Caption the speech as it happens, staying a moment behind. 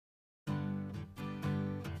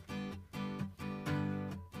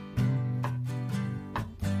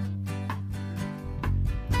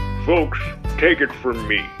Folks, take it from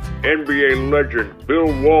me, NBA legend Bill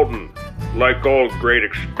Walton. Like all great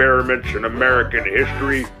experiments in American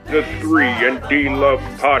history, the 3 and D Love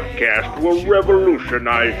podcast will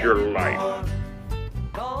revolutionize your life.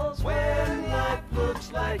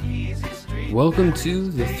 Welcome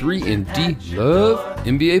to the 3 and D Love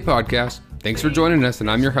NBA podcast. Thanks for joining us,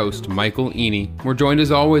 and I'm your host, Michael Eney. We're joined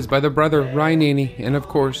as always by the brother, Ryan Eney, and of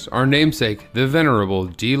course, our namesake, the venerable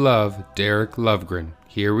D Love, Derek Lovegren.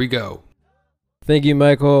 Here we go. Thank you,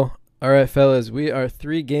 Michael. All right, fellas, we are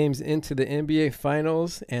 3 games into the NBA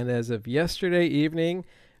Finals, and as of yesterday evening,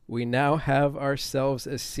 we now have ourselves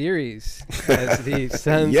a series as the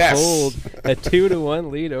Suns hold a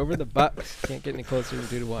 2-1 lead over the Bucks. Can't get any closer than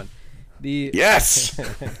 2-1. The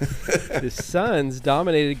Suns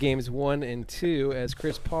dominated games 1 and 2 as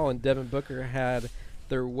Chris Paul and Devin Booker had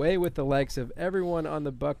their way with the likes of everyone on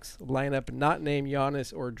the Bucks lineup not named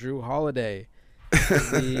Giannis or Drew Holiday.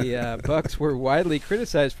 The Bucks were widely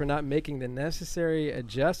criticized for not making the necessary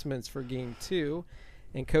adjustments for Game 2,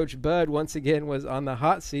 and Coach Bud once again was on the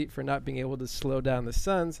hot seat for not being able to slow down the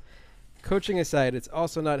Suns. Coaching aside, it's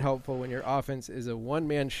also not helpful when your offense is a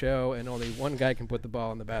one-man show and only one guy can put the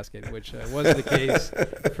ball in the basket, which was the case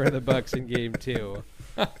for the Bucks in Game 2.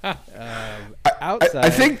 I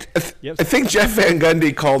think Jeff Van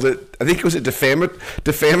Gundy called it. I think it was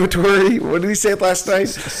defamatory. What did he say last night?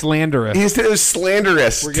 Slanderous. He said it was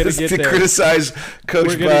slanderous to criticize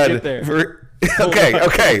Coach Bud.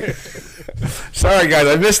 Okay. Sorry, guys.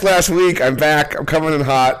 I missed last week. I'm back. I'm coming in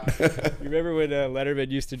hot. You remember when Letterman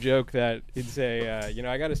used to joke that he'd say,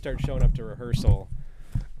 I got to start showing up to rehearsal.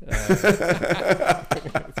 It's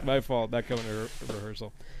my fault not coming to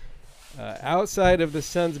rehearsal. Outside of the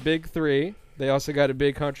Suns' big 3, they also got a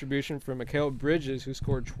big contribution from Mikal Bridges, who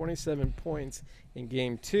scored 27 points in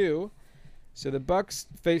Game 2. So the Bucks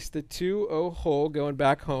faced the 2-0 hole going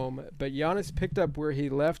back home, but Giannis picked up where he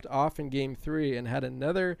left off in Game 3 and had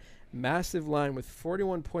another massive line with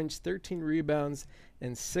 41 points, 13 rebounds,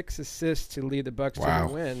 and 6 assists to lead the Bucks to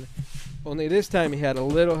the win. Only this time he had a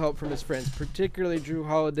little help from his friends, particularly Drew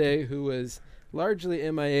Holiday, who was largely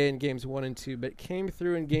MIA in Games 1 and 2, but came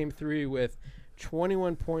through in Game 3 with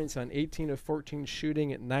 21 points on 18 of 14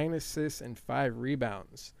 shooting at 9 assists and 5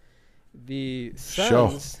 rebounds. The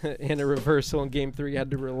Suns, in a reversal in Game 3,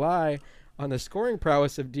 had to rely on the scoring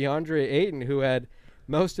prowess of DeAndre Ayton, who had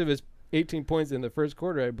most of his 18 points in the first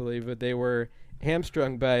quarter, I believe, but they were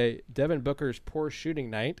hamstrung by Devin Booker's poor shooting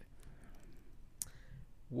night.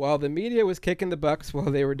 While the media was kicking the Bucks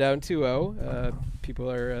while they were down 2-0,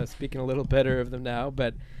 people are speaking a little better of them now.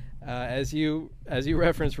 But as you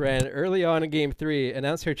referenced, Ryan, early on in Game 3,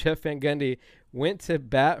 announcer Jeff Van Gundy went to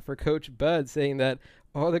bat for Coach Bud, saying that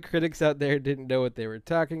all the critics out there didn't know what they were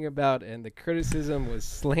talking about, and the criticism was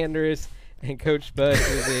slanderous, and Coach Bud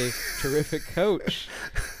is a terrific coach.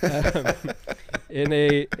 In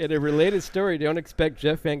a related story, don't expect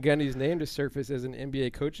Jeff Van Gundy's name to surface as an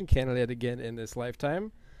NBA coaching candidate again in this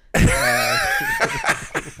lifetime. I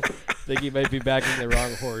think he might be backing the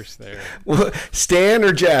wrong horse there. Well, Stan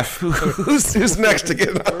or Jeff? Who's next to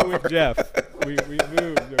get on? We're with Jeff. We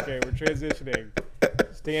moved. Okay, we're transitioning.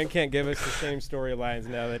 Stan can't give us the same storylines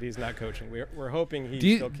now that he's not coaching. We're hoping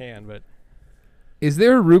he still can, but. Is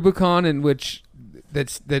there a Rubicon in which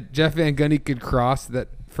that Jeff Van Gundy could cross that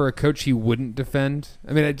for a coach he wouldn't defend?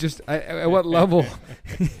 I mean, at what level?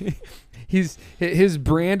 His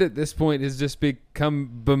brand at this point has just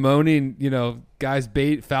become bemoaning, guys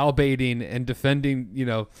foul baiting and defending,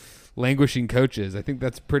 languishing coaches. I think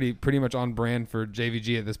that's pretty much on brand for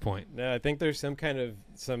JVG at this point. No, I think there's some kind of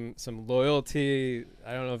some loyalty.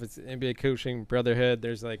 I don't know if it's NBA coaching brotherhood.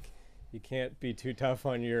 There's you can't be too tough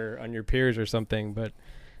on your peers or something, but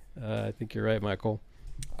I think you're right, Michael.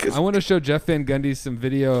 I want to show Jeff Van Gundy some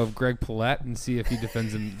video of Greg Paulette and see if he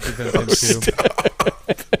defends him too.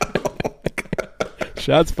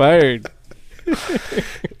 Shots fired.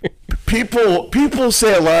 People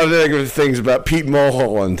say a lot of negative things about Pete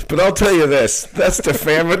Mulholland, but I'll tell you this: that's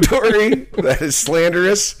defamatory. That is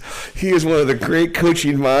slanderous. He is one of the great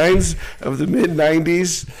coaching minds of the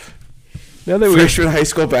mid-'90s. Freshman high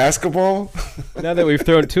school basketball. Now that we've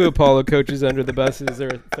thrown 2 Apollo coaches under the bus, is there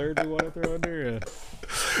a third we want to throw under?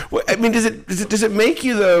 Well, I mean, does it make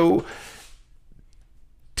you though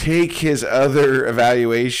take his other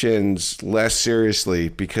evaluations less seriously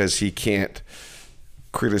because he can't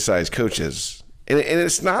criticize coaches? And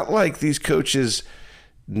it's not like these coaches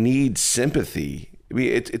need sympathy. I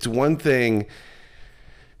mean, it's one thing.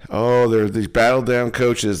 Oh, they're these battle down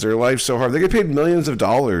coaches. Their life's so hard. They get paid millions of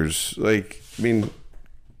dollars.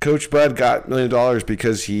 Coach Bud got $1 million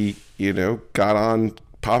because he, got on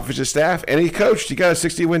Popovich's staff, and he coached. He got a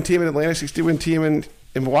 60-win team in Atlanta, 60-win team in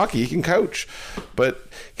Milwaukee. He can coach, but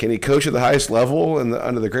can he coach at the highest level and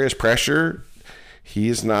under the greatest pressure? He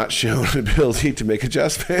has not shown an ability to make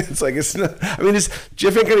adjustments. Like, it's not. I mean, does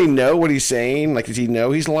Jeff Van Gundy know what he's saying? Like, does he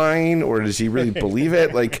know he's lying, or does he really believe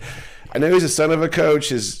it? Like, I know he's a son of a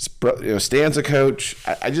coach. Stan's a coach.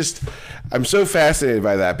 I'm so fascinated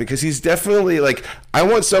by that because he's definitely like, I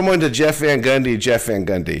want someone to Jeff Van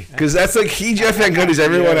Gundy, because that's like Jeff Van Gundy's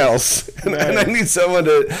everyone else, and I need someone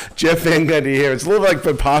to Jeff Van Gundy here. It's a little like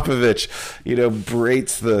when Popovich,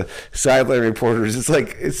 berates the sideline reporters. It's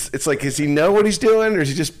like, does he know what he's doing, or is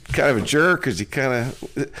he just kind of a jerk? Is he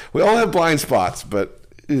we all have blind spots, but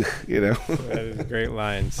That is a great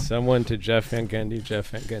line. Someone to Jeff Van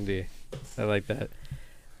Gundy. I like that.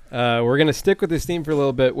 We're going to stick with this theme for a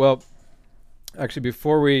little bit. Well, actually,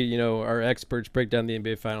 before we, our experts break down the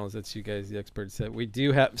NBA Finals, that's you guys, the experts, that we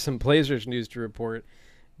do have some Blazers news to report.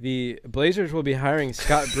 The Blazers will be hiring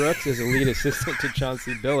Scott Brooks as a lead assistant to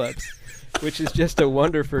Chauncey Billups, which is just a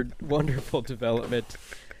wonderful development.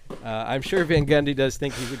 I'm sure Van Gundy does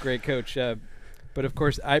think he's a great coach, but of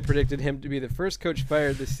course I predicted him to be the first coach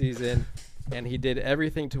fired this season, and he did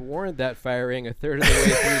everything to warrant that firing a third of the way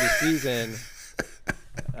through the season.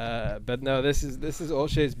 But no, this is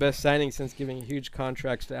Olshey's best signing since giving huge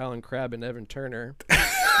contracts to Alan Crabb and Evan Turner.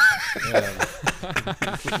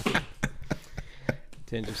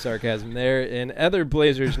 Tinge of sarcasm there. In other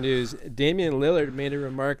Blazers news, Damian Lillard made a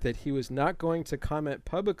remark that he was not going to comment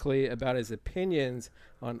publicly about his opinions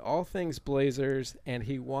on all things Blazers, and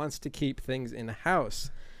he wants to keep things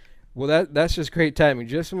in-house. Well, that's just great timing.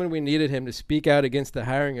 Just when we needed him to speak out against the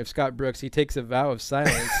hiring of Scott Brooks, he takes a vow of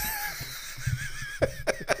silence.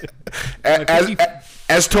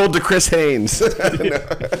 As told to Chris Haynes.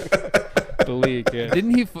 Bleak, yeah.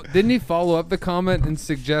 Didn't he follow up the comment and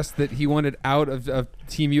suggest that he wanted out of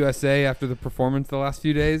Team USA after the performance the last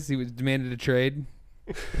few days? He was demanded a trade.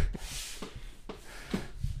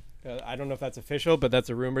 I don't know if that's official, but that's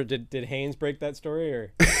a rumor. Did Haynes break that story,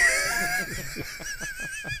 or?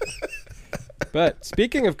 But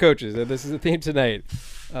speaking of coaches, this is the theme tonight.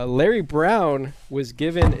 Larry Brown was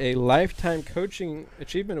given a Lifetime Coaching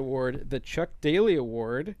Achievement Award, the Chuck Daly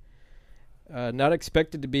Award. Not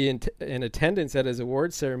expected to be in attendance at his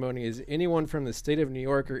award ceremony is anyone from the state of New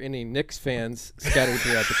York or any Knicks fans scattered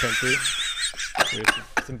throughout the country.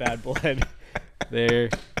 There's some bad blood there.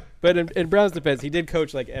 But in Brown's defense, he did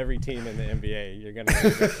coach like every team in the NBA. You're going to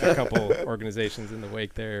have a couple organizations in the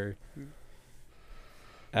wake there.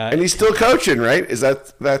 And he's still coaching, right?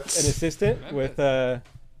 That's an assistant with Penny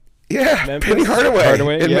Memphis?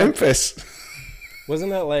 Hardaway in Memphis.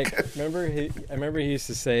 Wasn't that like, I remember he used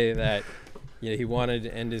to say that he wanted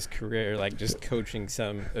to end his career like just coaching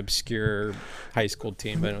some obscure high school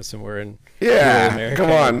team, somewhere in America.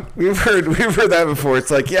 Come on, we've heard that before.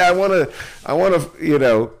 It's like, I want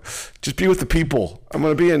to just be with the people. I'm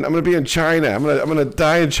gonna be in China. I'm gonna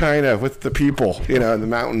die in China with the people, in the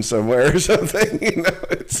mountains somewhere or something.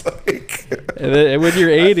 It's like, and then when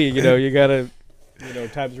you're 80, you gotta.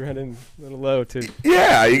 Time's running a little low too.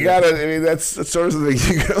 Yeah, you gotta. I mean, that's the sort of thing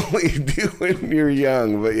you can only do when you're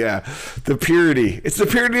young. But the purity. It's the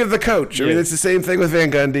purity of the coach. I mean, it's the same thing with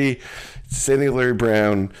Van Gundy. It's the same thing with Larry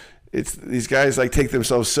Brown. It's these guys take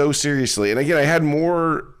themselves so seriously. And again, I had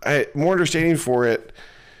more understanding for it,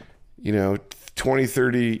 20,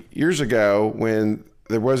 30 years ago when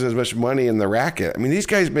there wasn't as much money in the racket. I mean, these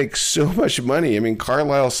guys make so much money. I mean,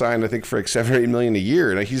 Carlisle signed, I think, for like $7 or $8 million a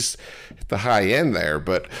year. And he's at the high end there.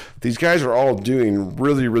 But these guys are all doing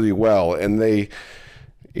really, really well. And they,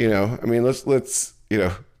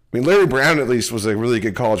 Larry Brown at least was a really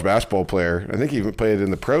good college basketball player. I think he even played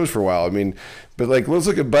in the pros for a while. I mean, but let's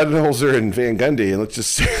look at Budenholzer and Van Gundy and let's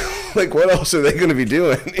just what else are they going to be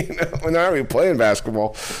doing? When they're not even playing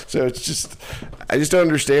basketball. So it's just, I just don't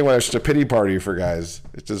understand why it's such a pity party for guys.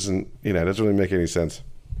 It doesn't, it doesn't really make any sense.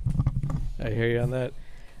 I hear you on that.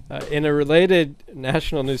 In a related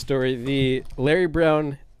national news story, the Larry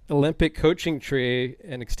Brown Olympic coaching tree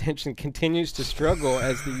and extension continues to struggle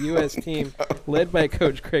as the U.S. team, led by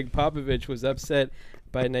Coach Craig Popovich, was upset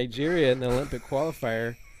by Nigeria in the Olympic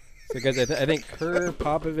qualifier. So, guys, I think Kerr,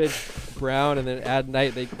 Popovich, Brown, and then Ad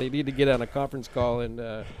Knight, they need to get on a conference call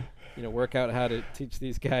and work out how to teach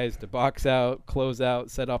these guys to box out, close out,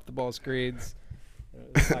 set off the ball screens.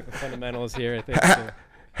 Lack of fundamentals here, I think. So.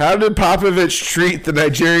 How did Popovich treat the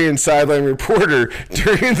Nigerian sideline reporter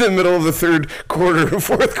during the middle of the third quarter and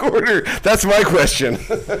fourth quarter? That's my question.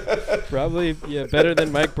 Probably, better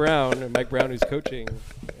than Mike Brown, or Mike Brown who's coaching.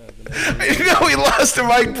 He lost to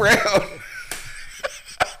Mike Brown.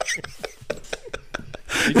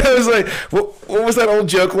 That was like, what was that old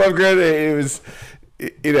joke, Lovegreen? It was,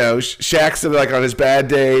 Shaq's like on his bad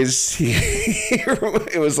days.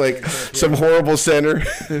 It was like some horrible center.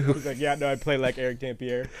 He's like, yeah, no, I play like Eric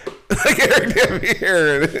Dampier. Like Eric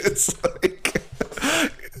Dampier, and it's like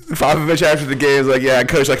Popovich after the game is like, yeah, I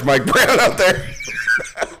coach like Mike Brown out there.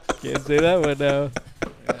 Can't say that one now.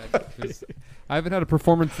 Yeah, I haven't had a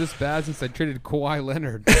performance this bad since I traded Kawhi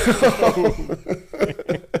Leonard.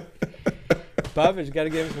 Popovich, got to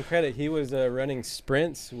give him some credit. He was running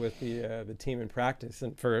sprints with the team in practice,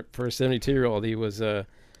 and for a 72-year-old, he was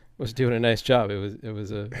doing a nice job. It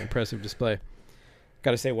was an impressive display.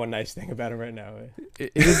 Got to say one nice thing about him right now.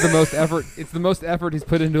 It is the most effort. It's the most effort he's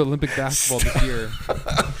put into Olympic basketball this year.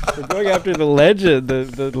 We're going after the legend.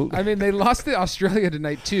 I mean, they lost to Australia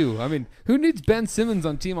tonight too. I mean, who needs Ben Simmons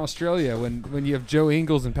on Team Australia when you have Joe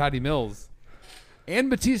Ingles and Patty Mills and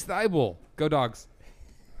Matisse Thybulle? Go Dogs!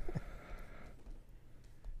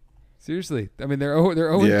 Seriously, I mean they're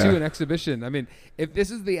 0-2 in exhibition. I mean, if this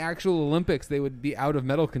is the actual Olympics, they would be out of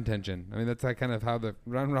medal contention. I mean, that's kind of how the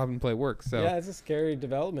round robin play works. So yeah, it's a scary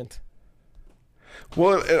development.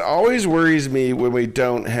 Well, it always worries me when we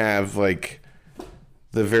don't have like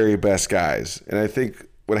the very best guys, and I think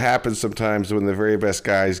what happens sometimes when the very best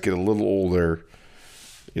guys get a little older,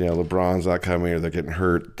 LeBron's not coming or they're getting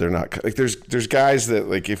hurt. They're not like there's guys that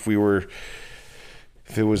like if it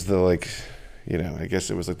was the like. I guess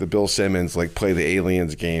it was like the Bill Simmons, like play the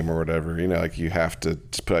aliens game or whatever, like you have to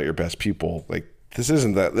just put out your best people. Like this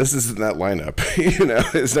isn't that lineup,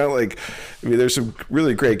 it's not like, there's some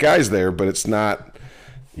really great guys there, but it's not,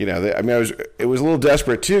 it was a little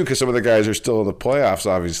desperate too, because some of the guys are still in the playoffs,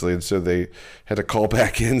 obviously. And so they had to call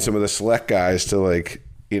back in some of the select guys to like,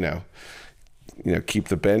 keep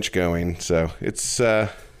the bench going. So it's,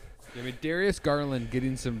 I mean, Darius Garland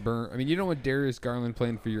getting some burn. I mean, you don't want Darius Garland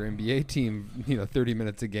playing for your NBA team, 30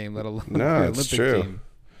 minutes a game, let alone your Olympic team.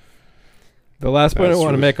 The last point I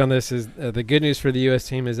want to make on this is the good news for the U.S.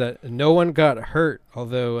 team is that no one got hurt,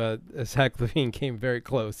 although Zach LaVine came very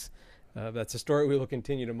close. That's a story we will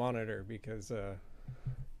continue to monitor because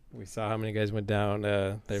we saw how many guys went down.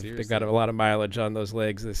 They got a lot of mileage on those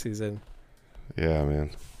legs this season. Yeah,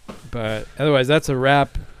 man. But otherwise, that's a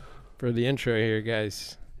wrap for the intro here,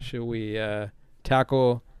 guys. Should we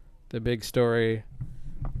tackle the big story,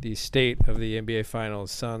 the state of the NBA Finals,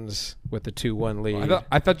 Suns with the 2-1 lead? Well,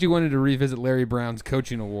 I thought you wanted to revisit Larry Brown's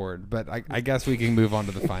coaching award, but I guess we can move on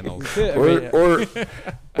to the finals.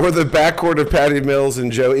 or the backcourt of Patty Mills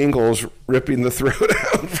and Joe Ingles ripping the throat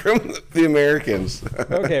out from the Americans.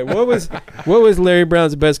 Okay, what was Larry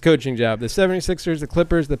Brown's best coaching job? The 76ers, the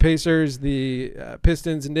Clippers, the Pacers, the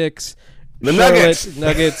Pistons, Knicks, the Charlotte,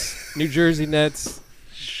 Nuggets, New Jersey Nets.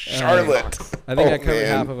 Charlotte. I think I covered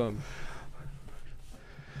half of them.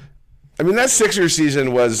 I mean, that Sixers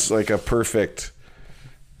season was like a perfect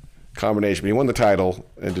combination. He won the title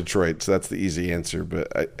in Detroit, so that's the easy answer.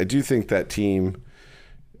 But I do think that team,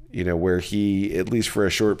 where he, at least for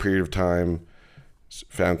a short period of time,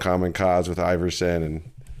 found common cause with Iverson,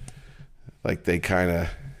 and like they kind of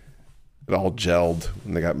it all gelled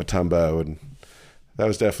when they got Mutombo, and that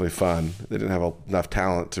was definitely fun. They didn't have enough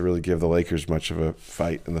talent to really give the Lakers much of a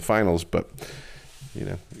fight in the finals, but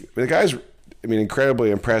the guy's, incredibly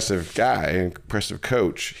impressive guy, impressive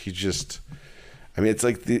coach. He just, it's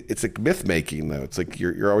like myth making though. It's like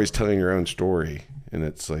you're always telling your own story, and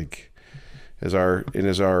it's like as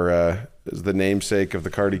the namesake of the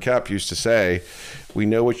Cardi Cup used to say, we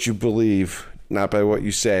know what you believe, not by what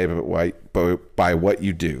you say, but by what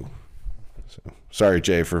you do. Sorry,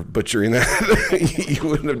 Jay, for butchering that. You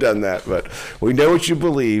wouldn't have done that. But we know what you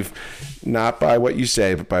believe, not by what you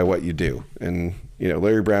say, but by what you do. And,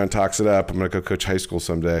 Larry Brown talks it up. I'm going to go coach high school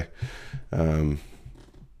someday. But,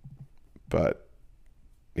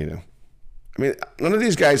 none of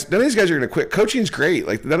these guys are going to quit. Coaching's great.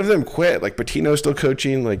 Like, none of them quit. Like, Pitino's still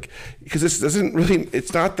coaching. Like, because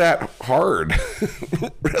it's not that hard.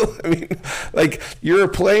 Really? Like, you're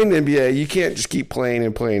playing the NBA. You can't just keep playing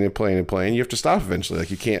and playing and playing and playing. You have to stop eventually.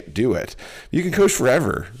 Like, you can't do it. You can coach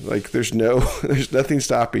forever. Like, there's nothing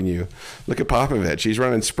stopping you. Look at Popovich. He's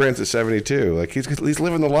running sprints at 72. Like, he's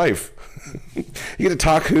living the life. You get to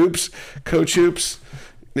talk hoops, coach hoops,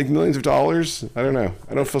 make millions of dollars. I don't know.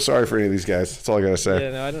 I don't feel sorry for any of these guys. That's all I got to say.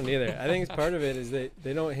 Yeah, no, I don't either. I think it's part of it is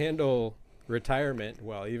they don't handle retirement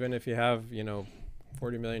well. Even if you have,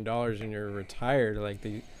 $40 million and you're retired, like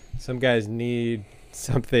some guys need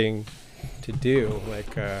something to do.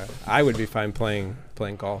 Like I would be fine playing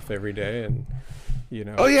golf every day, and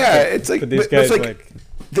Oh yeah, it's like but these guys like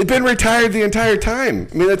They've been retired the entire time.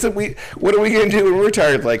 I mean, what are we going to do when we're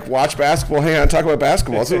retired? Like, watch basketball, hang on, talk about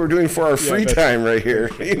basketball. That's what we're doing for our free time right here.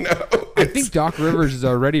 I think Doc Rivers is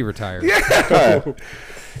already retired. Yeah.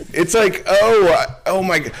 It's like, oh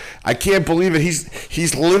my God. I can't believe it.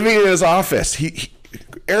 He's living in his office.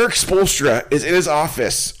 Eric Spoelstra is in his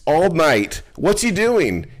office all night. What's he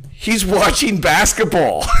doing? He's watching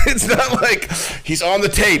basketball. It's not like he's on the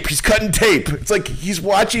tape. He's cutting tape. It's like he's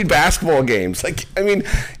watching basketball games. Like, I mean,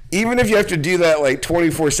 even if you have to do that like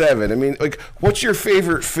 24/7, I mean, like, what's your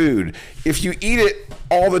favorite food? If you eat it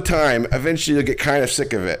all the time, eventually you'll get kind of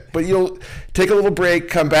sick of it. But you'll take a little break,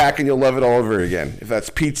 come back, and you'll love it all over again. If that's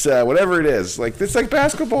pizza, whatever it is. Like, it's like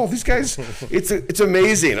basketball. These guys, it's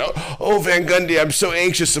amazing. Oh, Van Gundy, I'm so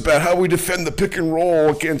anxious about how we defend the pick and roll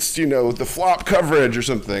against, the flop coverage or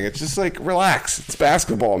something. It's just like, relax. It's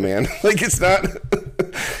basketball, man. Like, it's not,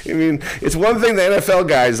 I mean, it's one thing the NFL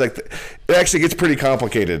guys, like, it actually gets pretty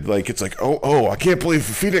complicated. Like, it's like, I can't believe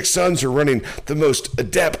the Phoenix Suns are running the most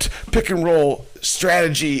adept pick and roll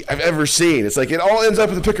strategy I've ever seen. It's like it all ends up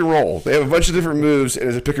with a pick and roll. They have a bunch of different moves, and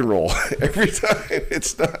it's a pick and roll every time.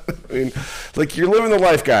 It's not. I mean, like, you're living the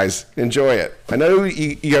life, guys. Enjoy it. I know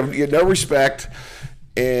you have no respect,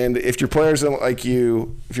 and if your players don't like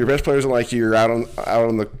you, if your best players don't like you, you're out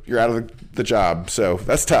of the job. So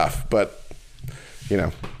that's tough, but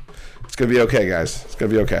it's gonna be okay, guys. It's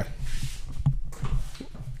gonna be okay.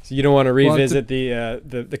 You don't want to revisit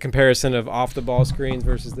the comparison of off the ball screens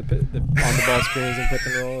versus the on the ball screens and pick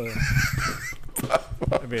and roll.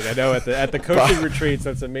 I mean, I know at the coaching retreats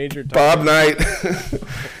that's a major topic. Bob Knight,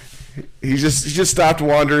 he just stopped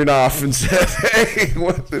wandering off and said, "Hey,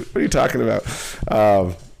 what are you talking about?"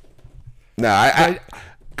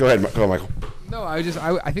 Go ahead, Michael. No, I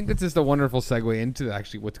think that's just a wonderful segue into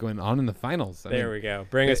actually what's going on in the finals. There we go.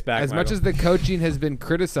 Bring us back, As Michael. much as the coaching has been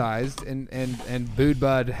criticized and Booed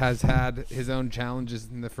Bud has had his own challenges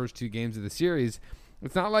in the first two games of the series,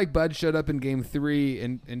 it's not like Bud showed up in game 3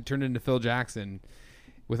 and turned into Phil Jackson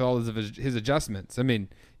with all his adjustments. I mean,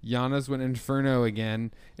 Giannis went inferno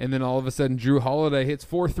again, and then all of a sudden Drew Holiday hits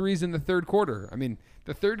 4 threes in the third quarter. I mean,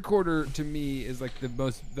 the third quarter to me is like the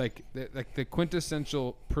most the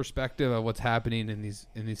quintessential perspective of what's happening in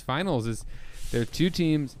these finals. Is there are two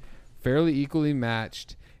teams fairly equally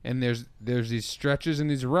matched, and there's these stretches and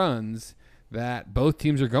these runs that both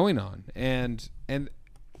teams are going on, and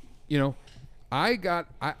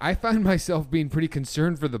I find myself being pretty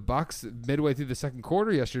concerned for the Bucks midway through the second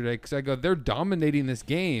quarter yesterday, because I go, they're dominating this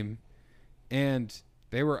game, and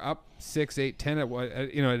they were up 6, 8, 10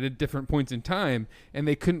 at different points in time, and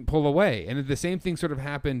they couldn't pull away. And the same thing sort of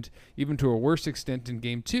happened even to a worse extent in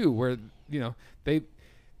game 2, where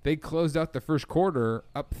they closed out the first quarter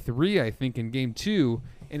up 3, I think, in game 2,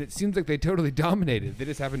 and it seems like they totally dominated. They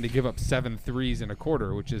just happened to give up 7 threes in a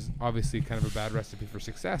quarter, which is obviously kind of a bad recipe for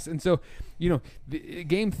success. And so,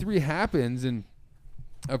 game 3 happens, and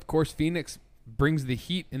of course Phoenix brings the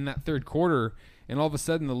heat in that third quarter, and all of a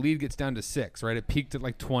sudden the lead gets down to 6, right? It peaked at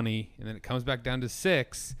like 20, and then it comes back down to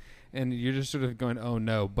 6, and you're just sort of going, oh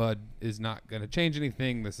no, Bud is not going to change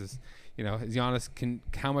anything. This is, Giannis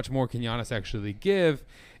how much more can Giannis actually give?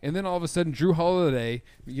 And then all of a sudden Drew Holiday,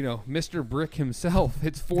 Mr. Brick himself,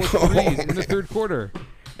 hits 4 threes in the third quarter.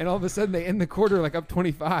 And all of a sudden they end the quarter like up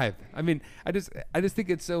 25. I mean, I just think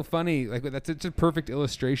it's so funny. Like, that's such a perfect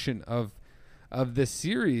illustration of this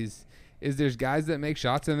series. Is there's guys that make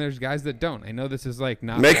shots and there's guys that don't. I know this is like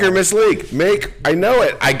not make or miss league. I know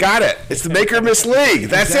it. I got it. It's the make or miss league.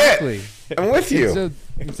 That's exactly it. I'm with you. So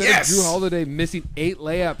instead of Drew Holiday missing 8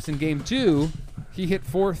 layups in game 2, he hit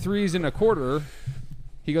 4 threes in a quarter.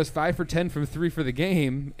 He goes 5 for 10 from 3 for the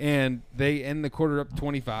game, and they end the quarter up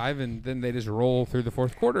 25, and then they just roll through the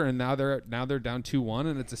fourth quarter, and now they're down 2-1,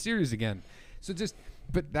 and it's a series again. So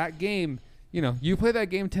but that game. You play that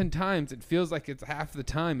game 10 times, it feels like it's half the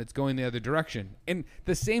time it's going the other direction. And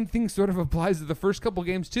the same thing sort of applies to the first couple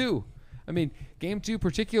games too. I mean, game 2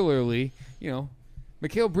 particularly,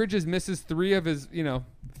 Mikal Bridges misses 3 of his,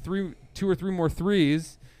 2 or 3 more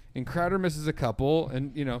threes, and Crowder misses a couple,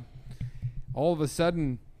 and, all of a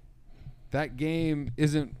sudden that game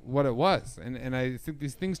isn't what it was. And I think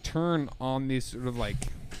these things turn on these sort of like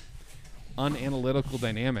unanalytical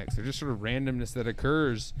dynamics. They're just sort of randomness that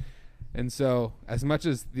occurs. And so, as much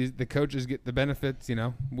as the coaches get the benefits,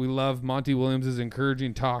 we love Monty Williams'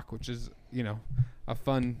 encouraging talk, which is, a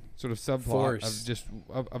fun sort of subplot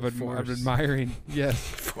of admiring,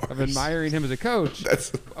 of admiring him as a coach,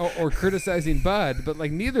 or criticizing Bud. But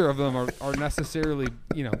like neither of them are necessarily,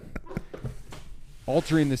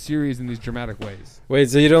 altering the series in these dramatic ways. Wait,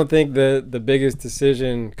 so you don't think the biggest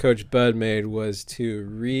decision Coach Bud made was to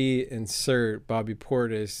reinsert Bobby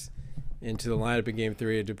Portis into the lineup in Game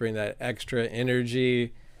 3 to bring that extra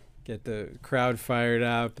energy, get the crowd fired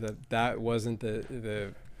up? That wasn't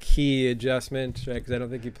the key adjustment, right? Because I don't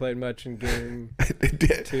think he played much in Game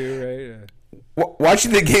 2, right?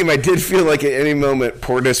 Watching the game, I did feel like at any moment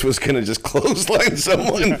Portis was going to just clothesline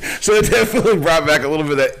someone. So it definitely brought back a little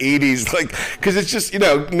bit of that 80s, like, because it's just,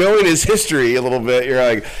 knowing his history a little bit, you're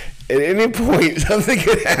like, at any point something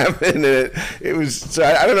could happen. And it was, so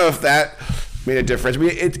I don't know if that made a difference. I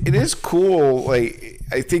mean, it is cool. Like,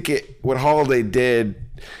 I think what Holiday did,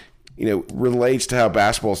 relates to how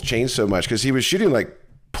basketball's changed so much, because he was shooting like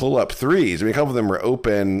pull-up threes. I mean, a couple of them were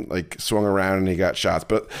open, like swung around and he got shots.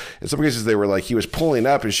 But in some cases, they were like he was pulling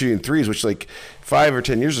up and shooting threes, which like 5 or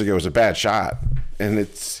 10 years ago was a bad shot. And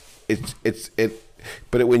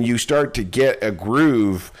but when you start to get a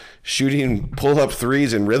groove, shooting pull-up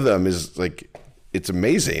threes in rhythm is like, it's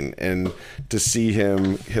amazing. And to see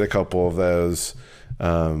him hit a couple of those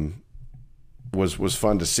was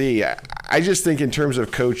fun to see. I just think in terms of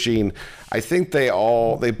coaching, I think they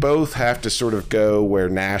both have to sort of go where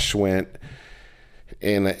Nash went,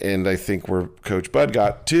 and I think where Coach Bud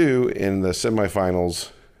got too in the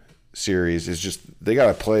semifinals series is just they got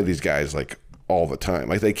to play these guys like all the time.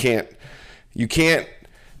 Like you can't.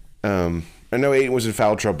 I know Ayton was in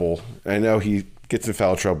foul trouble. I know he gets in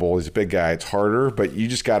foul trouble. He's a big guy. It's harder, but you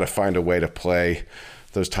just got to find a way to play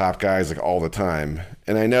those top guys like all the time.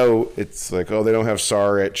 And I know it's like, oh, they don't have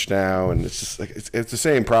Saric now, and it's just like it's the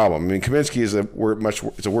same problem. I mean, Kaminsky is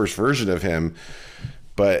it's a worse version of him,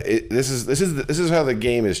 but this is how the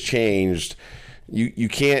game has changed. You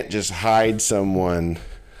can't just hide someone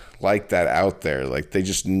like that out there. Like they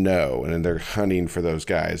just know, and then they're hunting for those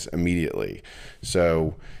guys immediately.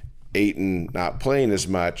 So Ayton not playing as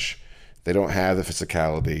much, they don't have the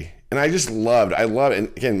physicality. And I love it. And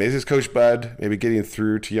again, maybe it's Coach Bud, maybe getting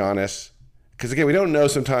through to Giannis. Because again, we don't know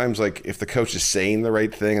sometimes like if the coach is saying the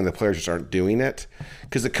right thing and the players just aren't doing it.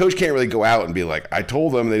 Because the coach can't really go out and be like, I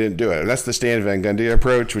told them they didn't do it. And that's the Stan Van Gundy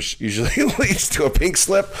approach, which usually leads to a pink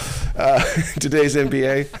slip in today's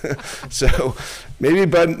NBA. So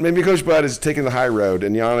maybe Coach Bud is taking the high road,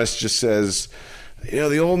 and Giannis just says,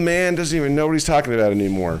 the old man doesn't even know what he's talking about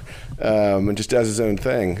anymore, and just does his own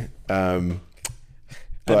thing.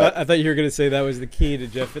 I thought you were going to say that was the key to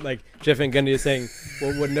Jeff Van Gundy is saying,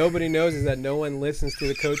 well, what nobody knows is that no one listens to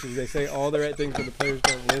the coaches. They say all the right things, but the players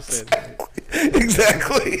don't listen.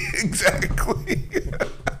 Exactly.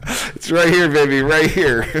 It's right here, baby, right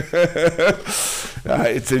here.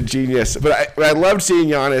 It's a genius. But I loved seeing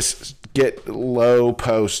Giannis get low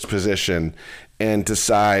post position and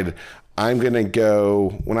decide, I'm going to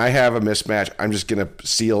go, when I have a mismatch, I'm just going to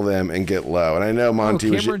seal them and get low. And I know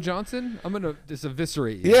Monty Cameron Johnson? I'm going to just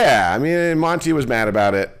eviscerate you. Yeah, I mean, Monty was mad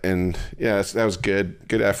about it. And, yeah, that was good.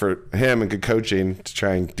 Good effort, him, and good coaching to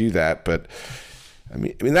try and do that. But, I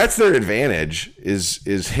mean that's their advantage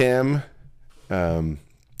is him,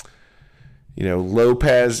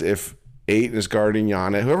 Lopez, if Ayton is guarding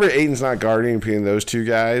Giannis, whoever Ayton's not guarding between those two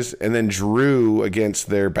guys, and then Drew against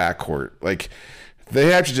their backcourt. Like,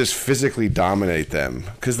 they have to just physically dominate them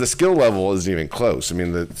because the skill level isn't even close. I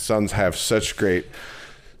mean, the Suns have such great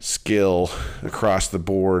skill across the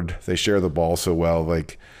board. They share the ball so well.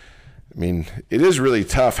 Like, I mean, it is really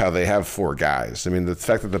tough how they have 4 guys. I mean, the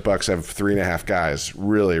fact that the Bucks have 3.5 guys,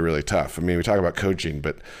 really, really tough. I mean, we talk about coaching,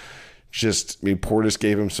 but Portis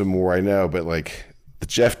gave him some more, I know, but like the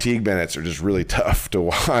Jeff Teague minutes are just really tough to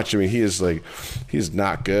watch. I mean, he's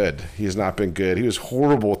not good. He has not been good. He was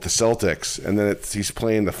horrible with the Celtics, and then he's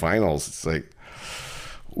playing the finals. It's like,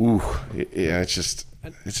 ooh, yeah, it's just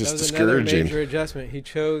discouraging. Another major adjustment. He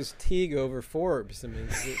chose Teague over Forbes. I mean,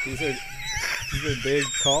 these are big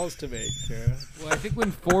calls to make. Well, I think when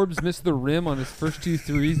Forbes missed the rim on his first 2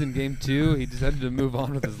 threes in Game 2, he decided to move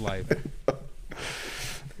on with his life.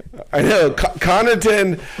 I know,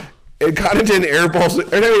 Connaughton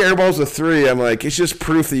airballs a 3. I'm like, it's just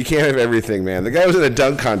proof that you can't have everything, man. The guy was in a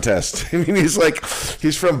dunk contest. I mean,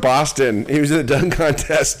 he's from Boston. He was in a dunk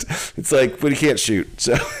contest. It's like, but he can't shoot.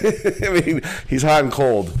 So, I mean, he's hot and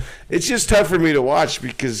cold. It's just tough for me to watch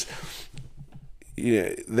because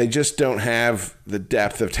they just don't have the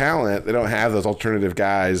depth of talent. They don't have those alternative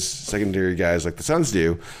guys, secondary guys like the Suns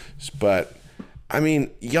do. But, I mean,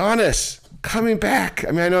 Giannis coming back.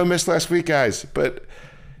 I mean, I know I missed last week, guys, but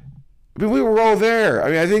I mean, we were all there. I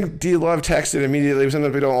mean, I think D Love texted immediately.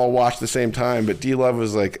 Sometimes we don't all watch at the same time, but D Love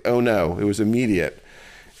was like, oh no, it was immediate.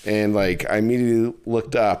 And like, I immediately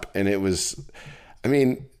looked up and it was, I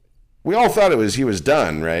mean, we all thought he was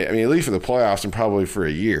done, right? I mean, at least for the playoffs and probably for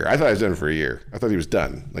a year. I thought he was done for a year. I thought he was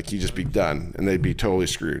done. Like, he'd just be done, and they'd be totally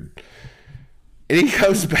screwed. And he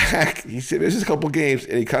comes back. He said, "There's a couple games,"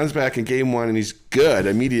 and he comes back in game 1, and he's good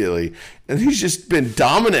immediately. And he's just been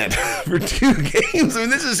dominant for 2 games. I mean,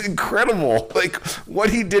 this is incredible. Like, what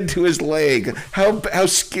he did to his leg, how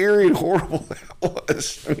scary and horrible that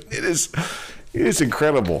was. I mean, it is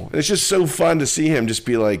incredible. And it's just so fun to see him just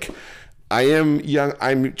be like, I am young.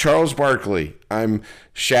 I'm Charles Barkley. I'm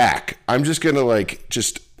Shaq. I'm just gonna like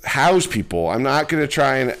just house people. I'm not gonna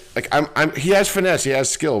try and like. He has finesse. He has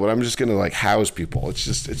skill, but I'm just gonna like house people.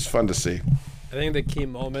 It's fun to see. I think the key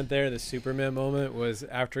moment there, the Superman moment, was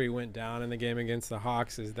after he went down in the game against the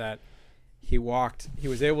Hawks. Is that he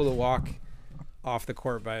was able to walk off the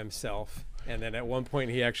court by himself, and then at one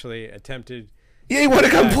point he actually attempted. Yeah, he wanted to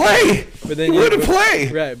come play. But then he wanted to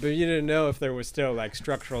play. Right, but you didn't know if there was still like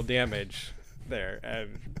structural damage there.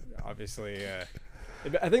 And obviously,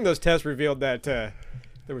 I think those tests revealed that there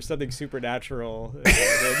was something supernatural.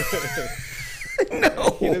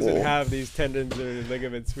 No. He doesn't have these tendons or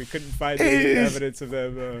ligaments. We couldn't find any evidence of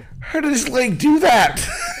them. How did his leg do that?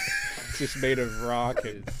 It's just made of rock.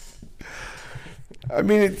 I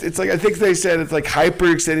mean, it's like, I think they said it's like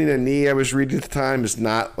hyperextending a knee. I was reading at the time is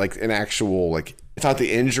not like an actual, like, it's not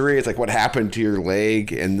the injury. It's like what happened to your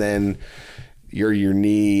leg and then your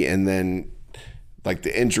knee, and then like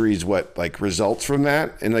the injury is what like results from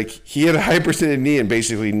that. And like he had a hyperextended knee and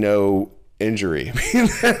basically no injury. I mean,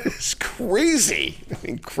 that is crazy. I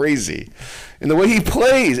mean, crazy. And the way he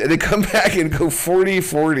plays, and they come back and go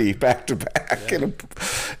 40-40 back to back. Yeah.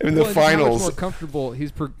 In the finals. How much more comfortable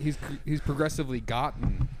he's progressively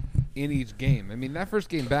gotten in each game. I mean, that first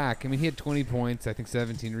game back, I mean, he had 20 points, I think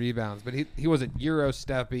 17 rebounds, but he wasn't Euro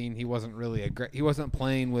stepping. He wasn't really he wasn't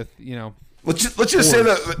playing with, you know. Let's just say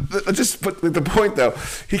that. Let's just put the point though.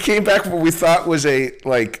 He came back from what we thought was a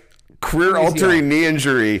like career-altering knee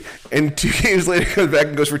injury, and 2 games later comes back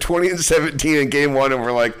and goes for 20 and 17 in game 1, and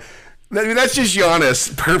we're like, I mean, that's just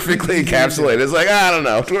Giannis perfectly encapsulated. It's like, I don't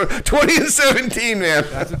know, 20 and 17, man.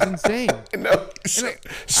 That's what's insane. No,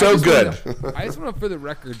 so good. I just want to, for the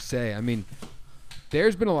record, say, I mean,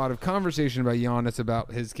 there's been a lot of conversation about Giannis,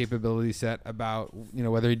 about his capability set, about, you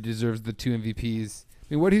know, whether he deserves the 2 MVPs.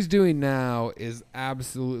 I mean, what he's doing now is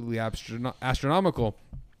absolutely astronomical.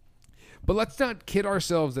 But let's not kid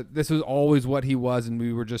ourselves that this was always what he was, and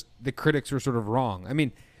the critics were sort of wrong. I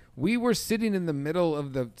mean, we were sitting in the middle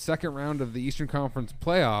of the second round of the Eastern Conference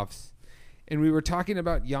playoffs, and we were talking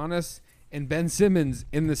about Giannis and Ben Simmons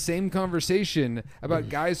in the same conversation about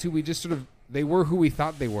guys who we just sort of, they were who we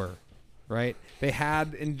thought they were, right? They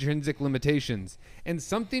had intrinsic limitations. And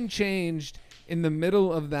something changed in the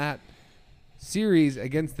middle of that series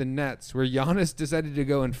against the Nets where Giannis decided to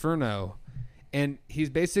go inferno. And he's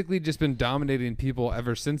basically just been dominating people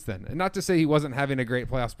ever since then. And not to say he wasn't having a great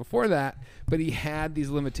playoffs before that, but he had these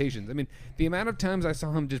limitations. I mean, the amount of times I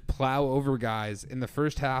saw him just plow over guys in the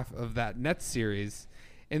first half of that Nets series,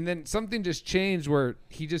 and then something just changed where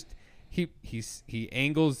he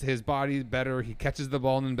angles his body better, he catches the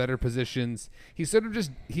ball in better positions. He sort of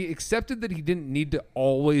he accepted that he didn't need to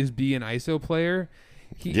always be an ISO player.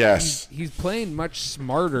 He's playing much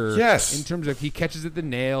smarter. Yes. In terms of he catches at the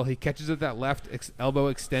nail, he catches at that left elbow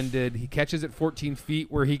extended, he catches at 14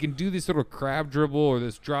 feet where he can do this little crab dribble or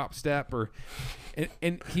this drop step,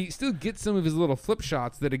 and he still gets some of his little flip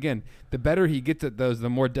shots that, again, the better he gets at those, the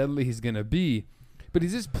more deadly he's going to be. But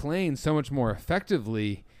he's just playing so much more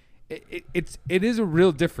effectively. It is a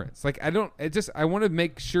real difference. Like, I want to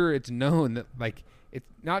make sure it's known that, like, it's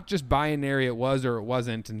not just binary, it was or it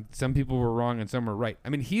wasn't, and some people were wrong and some were right. I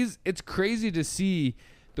mean, it's crazy to see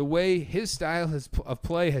the way his style of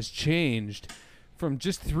play has changed from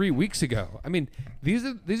just 3 weeks ago. I mean, these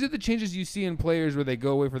are the changes you see in players where they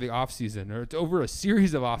go away for the offseason, or it's over a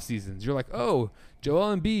series of off seasons. You're like, oh,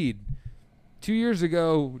 Joel Embiid 2 years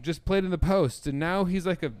ago just played in the post, and now he's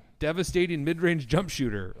like a devastating mid-range jump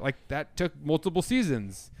shooter. Like, that took multiple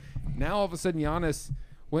seasons. Now all of a sudden Giannis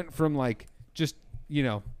went from like just, you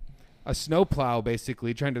know, a snowplow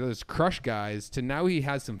basically trying to just crush guys to now he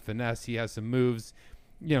has some finesse, he has some moves.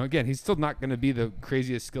 You know, again, he's still not going to be the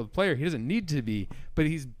craziest skilled player. He doesn't need to be, but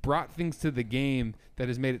he's brought things to the game that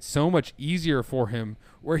has made it so much easier for him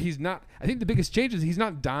where he's not, I think the biggest change is he's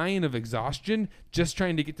not dying of exhaustion just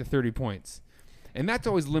trying to get to 30 points. And that's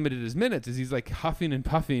always limited his minutes, is he's like huffing and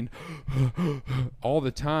puffing all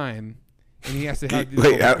the time. And he has to have these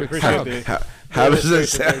how does that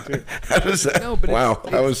sound? How does that? No, but wow,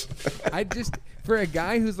 I just, for a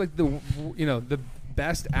guy who's like the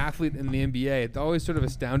best athlete in the NBA, it always sort of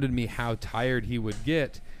astounded me how tired he would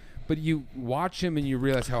get but you watch him and you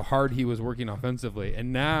realize how hard he was working offensively.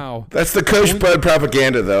 And now that's the Coach Bud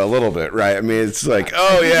propaganda, though, a little bit, right? I mean, it's like,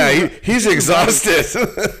 oh yeah, he's exhausted.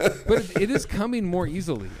 But it is coming more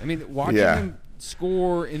easily. I mean, watching him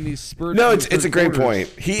score in these spurts. No, it's a great point.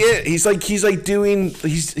 He's kind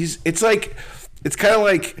of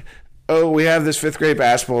like, oh, we have this 5th grade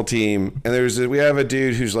basketball team, and we have a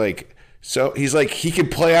dude who's like, so he's like, he can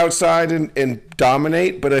play outside and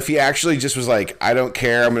dominate, but if he actually just was like, I don't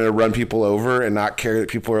care, I'm going to run people over and not care that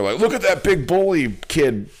people are like, look at that big bully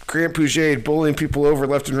kid, Grant Pouget, bullying people over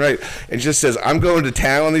left and right, and just says, I'm going to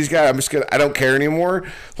town on these guys, I don't care anymore.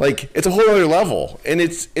 Like, it's a whole other level, and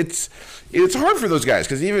it's hard for those guys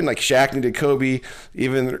because even like Shaq needed Kobe,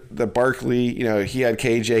 even the Barkley, he had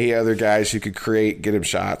KJ, he had other guys who could get him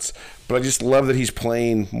shots. But I just love that he's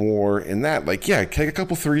playing more in that. Like, yeah, take a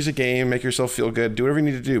couple threes a game, make yourself feel good, do whatever you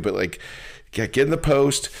need to do. But like, get in the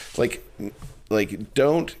post, like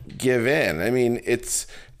don't give in. I mean,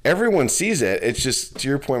 everyone sees it. It's just, to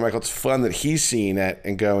your point, Michael, it's fun that he's seeing it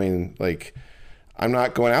and going like, I'm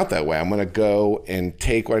not going out that way. I'm going to go and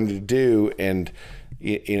take what I need to do and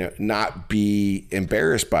not be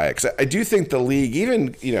embarrassed by it. Because I do think the league,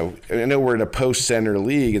 even, I know we're in a post-center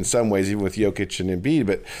league in some ways, even with Jokic and Embiid,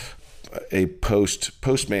 but a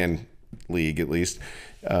postman league at least.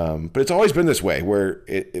 But it's always been this way where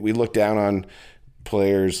we look down on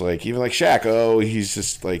players even like Shaq. Oh, he's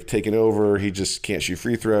just like taking over. He just can't shoot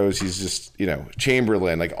free throws. He's just,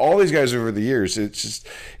 Chamberlain. Like all these guys over the years, it's just,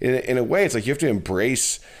 in a way, it's like you have to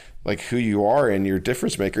embrace like who you are and your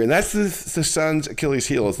difference maker. And that's the Suns' Achilles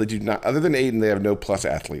heel is they do not, other than Ayton, they have no plus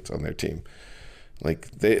athletes on their team. Like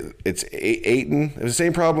it's Ayton. It was the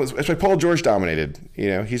same problem. That's why Paul George dominated.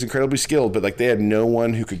 He's incredibly skilled, but like they had no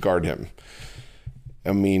one who could guard him.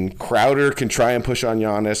 I mean, Crowder can try and push on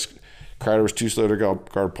Giannis. Crowder was too slow to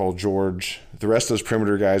guard Paul George. The rest of those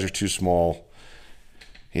perimeter guys are too small.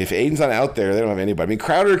 If Ayton's not out there, they don't have anybody. I mean,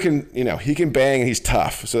 Crowder can, he can bang and he's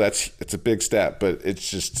tough. So it's a big step, but it's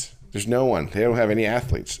just, there's no one. They don't have any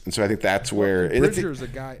athletes. And so I think that's where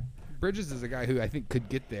Bridges is a guy who I think could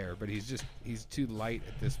get there, but he's too light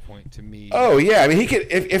at this point to me. Oh yeah. I mean, he could,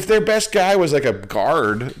 if their best guy was like a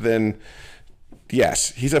guard, then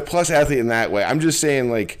yes, he's a plus athlete in that way. I'm just saying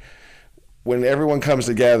like, when everyone comes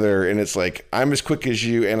together and it's like, I'm as quick as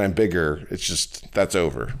you and I'm bigger, it's just, that's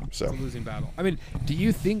over. So it's a losing battle. I mean, do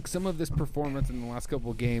you think some of this performance in the last couple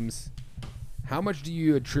of games, how much do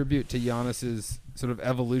you attribute to Giannis's sort of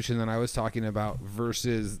evolution that I was talking about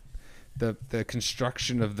versus the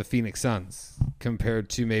construction of the Phoenix Suns compared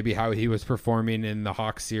to maybe how he was performing in the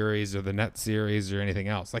Hawks series or the Nets series or anything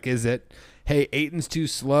else? Like, is it, hey, Ayton's too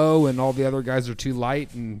slow and all the other guys are too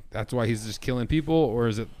light and that's why he's just killing people? Or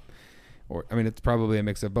is it, it's probably a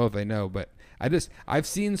mix of both, I know, but I've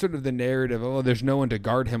seen sort of the narrative, oh, there's no one to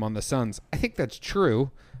guard him on the Suns. I think that's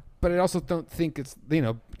true, but I also don't think it's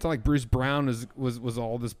not like Bruce Brown was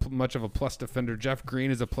all this much of a plus defender. Jeff Green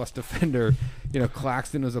is a plus defender.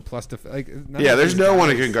 Claxton was a plus defender. There's no one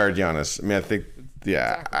who can guard Giannis. I mean, I think,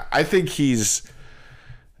 I think he's,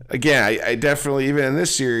 again, I definitely, even in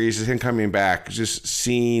this series, him coming back, just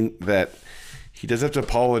seeing that he doesn't have to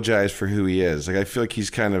apologize for who he is. Like, I feel like he's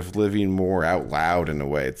kind of living more out loud in a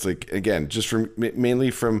way. It's like, again, just mainly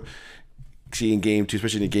from seeing game 2,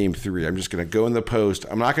 especially in game 3, I'm just going to go in the post.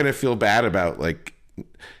 I'm not going to feel bad about like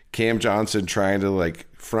Cam Johnson trying to like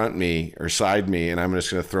front me or side me, and I'm just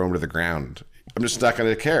going to throw him to the ground. I'm just not going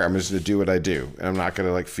to care. I'm just going to do what I do. And I'm not going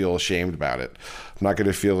to like feel ashamed about it. I'm not going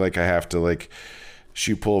to feel like I have to like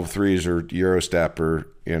shoot pull-up threes or Euro step or,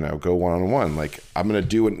 go one-on-one. Like, I'm going to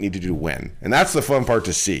do what I need to do to win. And that's the fun part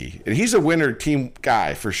to see. And he's a winner team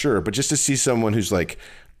guy for sure. But just to see someone who's like,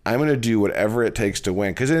 I'm going to do whatever it takes to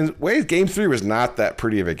win. Because in ways, game 3 was not that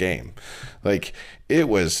pretty of a game. Like, it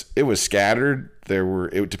was scattered.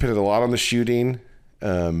 It depended a lot on the shooting.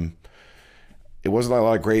 It wasn't a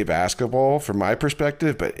lot of great basketball from my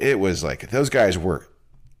perspective, but it was like, those guys were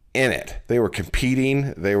in it. They were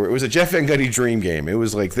competing. It was a Jeff Van Gundy dream game. It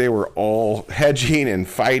was like they were all hedging and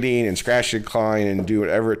fighting and scratch and clawing and do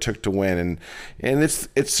whatever it took to win. And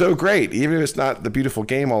it's so great. Even if it's not the beautiful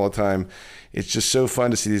game all the time, it's just so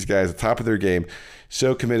fun to see these guys at the top of their game,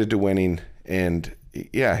 so committed to winning. And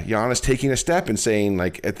yeah, Giannis taking a step and saying,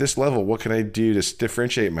 like, at this level, what can I do to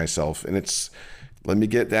differentiate myself? And it's, let me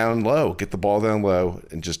get down low, get the ball down low,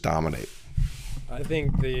 and just dominate. I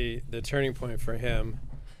think the turning point for him,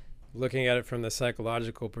 looking at it from the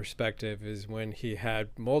psychological perspective, is when he had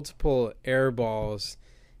multiple air balls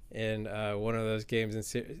in one of those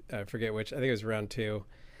games I forget which. I think it was round 2.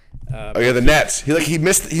 The Nets. He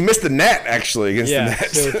missed the net actually against the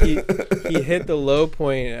Nets. So he hit the low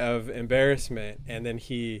point of embarrassment, and then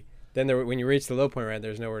he then when you reach the low point, right,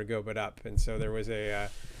 there's nowhere to go but up. And so there was a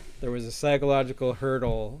psychological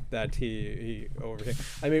hurdle that he overcame.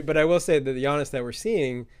 I mean, but I will say that the Giannis that we're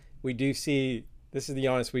seeing, we do see, this is the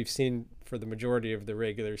Giannis we've seen for the majority of the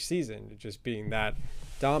regular season, just being that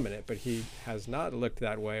dominant, but he has not looked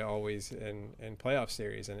that way always in playoff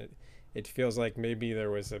series. And it feels like maybe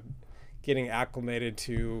there was a getting acclimated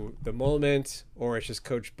to the moment, or it's just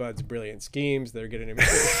Coach Bud's brilliant schemes. They're getting him.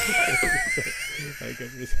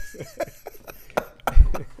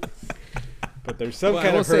 But there's some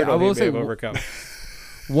kind of hurdle he may have overcome.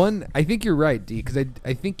 One, I think you're right, D, because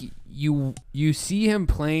I think you see him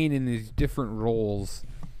playing in these different roles,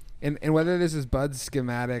 and whether this is Bud's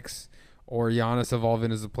schematics or Giannis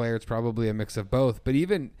evolving as a player, it's probably a mix of both. But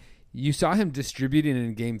even you saw him distributing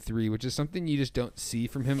in Game 3, which is something you just don't see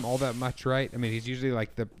from him all that much, right? I mean, he's usually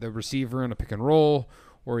like the receiver in a pick and roll,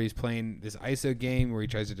 or he's playing this ISO game where he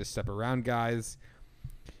tries to just step around guys.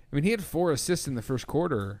 I mean, he had 4 assists in the first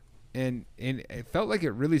quarter, and it felt like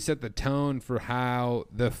it really set the tone for how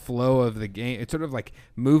the flow of the game, it's sort of like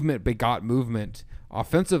movement begot movement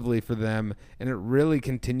offensively for them, and it really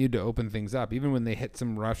continued to open things up. Even when they hit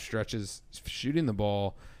some rough stretches shooting the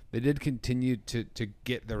ball, they did continue to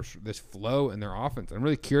get this flow in their offense. I'm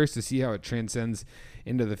really curious to see how it transcends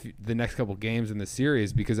into the next couple games in the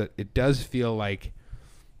series, because it does feel like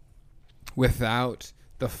without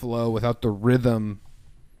the flow, without the rhythm,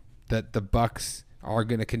 that the Bucks are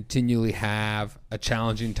going to continually have a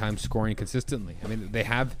challenging time scoring consistently. I mean,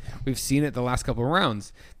 we've seen it the last couple of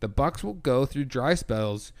rounds. The Bucks will go through dry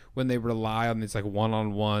spells when they rely on this like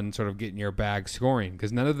one-on-one sort of get in your bag scoring,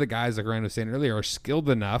 because none of the guys, like Ryan was saying earlier, are skilled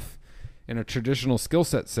enough in a traditional skill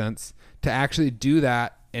set sense to actually do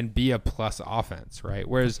that and be a plus offense, right?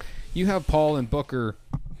 Whereas you have Paul and Booker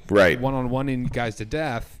right one-on-one-ing guys to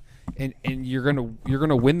death, and you're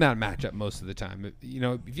gonna win that matchup most of the time. You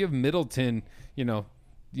know, if you have Middleton, you know,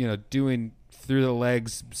 doing through the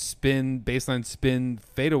legs spin, baseline spin,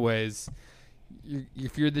 fadeaways,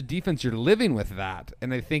 if you're the defense, you're living with that.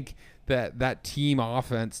 And I think that team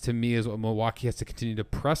offense, to me, is what Milwaukee has to continue to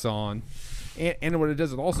press on. And what it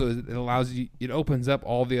does also is it allows you, it opens up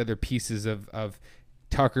all the other pieces of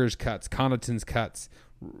Tucker's cuts, Connaughton's cuts,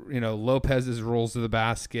 Lopez's rolls to the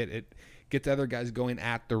basket. It gets other guys going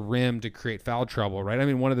at the rim to create foul trouble, right? I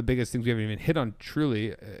mean, one of the biggest things we haven't even hit on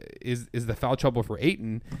truly is the foul trouble for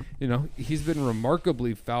Ayton. He's been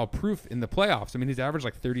remarkably foul proof in the playoffs. I mean, he's averaged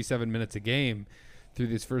like 37 minutes a game through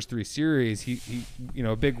these first 3 series. He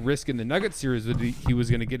a big risk in the Nuggets series that he was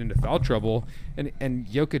going to get into foul trouble, and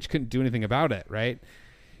Jokic couldn't do anything about it, right?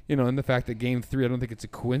 And the fact that Game 3, I don't think it's a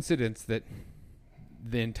coincidence that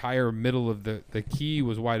the entire middle of the key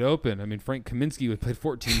was wide open. I mean, Frank Kaminsky would play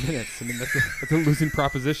 14 minutes. I mean, that's a losing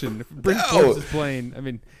proposition. If Brent Forbes is playing, I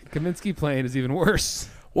mean, Kaminsky playing is even worse.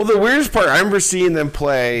 Well, the weirdest part, I remember seeing them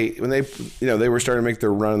play when they were starting to make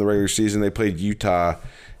their run in the regular season. They played Utah,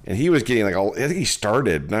 and he was getting I think he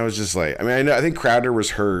started, and I was just like, I think Crowder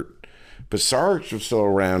was hurt, but Sarge was still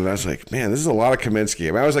around, and I was like, man, this is a lot of Kaminsky.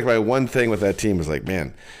 I mean, I was like, my one thing with that team was like,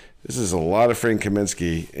 man, this is a lot of Frank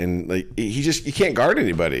Kaminsky, and he can't guard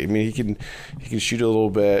anybody. I mean, he can shoot a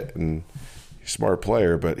little bit, and he's a smart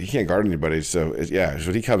player, but he can't guard anybody. So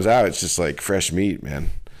when he comes out, it's just like fresh meat,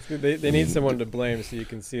 man. They need someone to blame, so you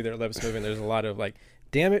can see their lips moving. There's a lot of like,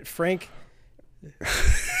 damn it, Frank.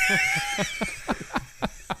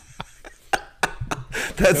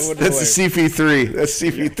 That's a CP3. That's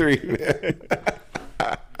CP3, man.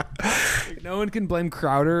 No one can blame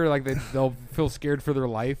Crowder. Like they'll feel scared for their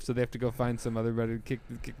life, so they have to go find some other buddy to kick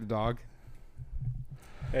the dog.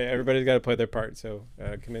 Hey, everybody's got to play their part. So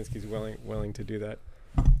Kaminsky's willing to do that.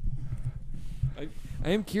 I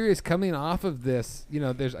am curious, coming off of this.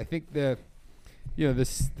 There's I think the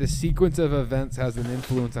sequence of events has an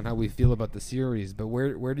influence on how we feel about the series. But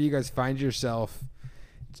where do you guys find yourself?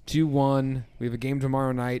 It's 2-1. We have a game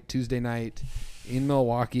tomorrow night, Tuesday night, in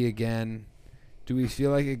Milwaukee again. Do we feel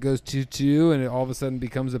like it goes 2-2 and it all of a sudden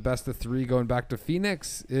becomes a best of 3 going back to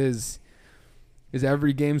Phoenix? Is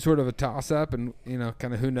every game sort of a toss-up, and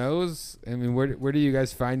kind of who knows? I mean, where do you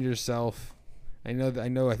guys find yourself? I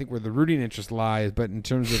think where the rooting interest lies, but in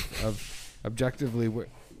terms of objectively,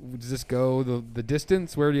 does this go the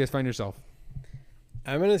distance? Where do you guys find yourself?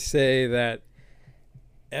 I'm going to say that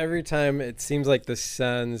every time it seems like the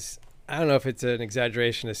Suns, I don't know if it's an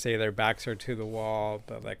exaggeration to say their backs are to the wall,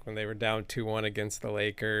 but like when they were down 2-1 against the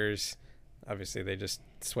Lakers, obviously they just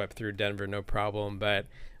swept through Denver, no problem. But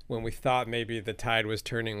when we thought maybe the tide was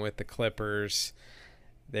turning with the Clippers,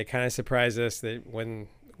 they kind of surprised us. That when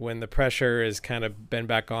the pressure has kind of been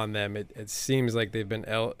back on them, it seems like they've been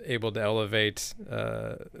able to elevate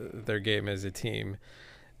their game as a team.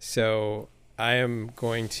 So I am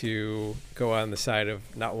going to go on the side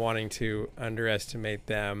of not wanting to underestimate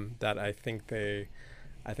them. That I think they're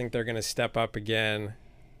going to step up again.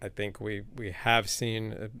 I think we have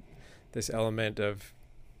seen this element of,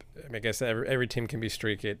 I guess every team can be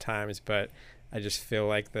streaky at times, but I just feel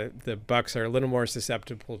like the Bucks are a little more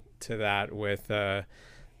susceptible to that with the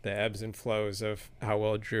ebbs and flows of how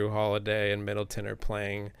well Drew Holiday and Middleton are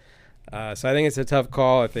playing. So I think it's a tough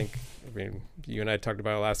call. I mean, you and I talked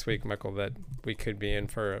about it last week, Michael, that we could be in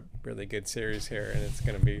for a really good series here, and it's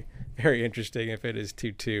going to be very interesting if it is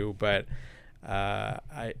 2-2. But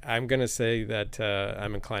I'm going to say that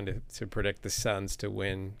I'm inclined to predict the Suns to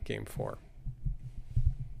win Game 4.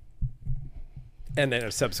 And then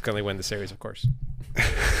subsequently win the series, of course.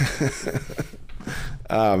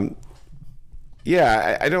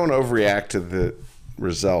 Yeah, I don't want to overreact to the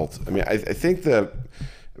result. I mean, I think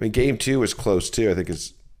Game 2 was close too. I think,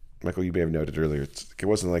 as Michael, you may have noted earlier, it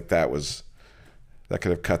wasn't like that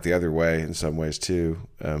could have cut the other way in some ways too.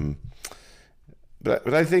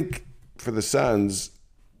 But I think for the Suns,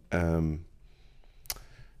 Aiden's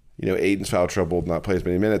foul trouble, not play as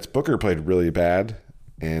many minutes. Booker played really bad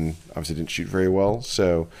and obviously didn't shoot very well.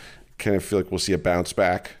 So kind of feel like we'll see a bounce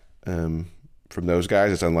back from those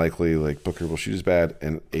guys. It's unlikely like Booker will shoot as bad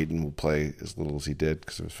and Aiden will play as little as he did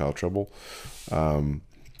because of his foul trouble.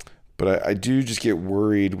 But I do just get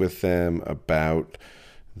worried with them about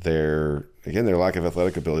their lack of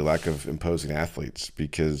athletic ability, lack of imposing athletes,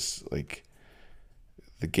 because like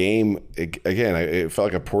the game, it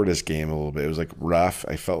felt like a Portis game a little bit. It was like rough.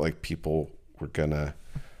 I felt like people were gonna,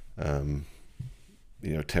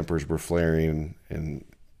 tempers were flaring and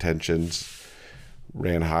tensions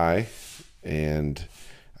ran high, and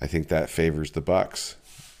I think that favors the Bucks.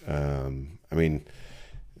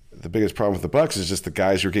 The biggest problem with the Bucks is just the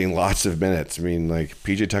guys who are getting lots of minutes. I mean, like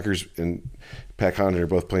PJ Tucker's and Pat Connaughton are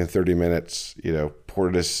both playing 30 minutes.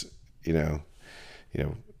 Portis,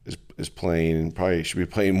 is playing and probably should be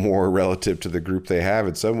playing more relative to the group they have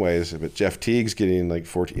in some ways. But Jeff Teague's getting like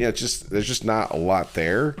 14. There's just not a lot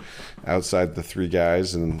there outside the three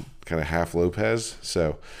guys and kind of half Lopez.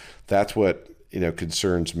 So that's what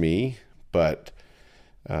concerns me. But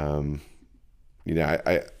I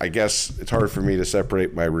guess it's hard for me to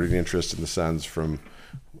separate my rooting interest in the Suns from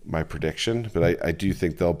my prediction, but I do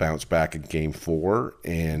think they'll bounce back in Game 4,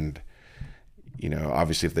 and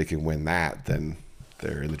obviously if they can win that, then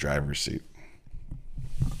they're in the driver's seat.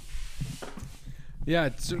 Yeah,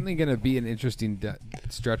 it's certainly going to be an interesting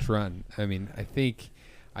stretch run. I mean, I think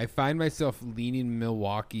I find myself leaning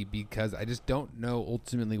Milwaukee because I just don't know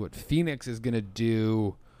ultimately what Phoenix is going to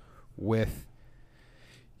do with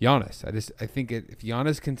Giannis. I think if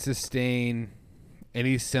Giannis can sustain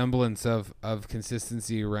any semblance of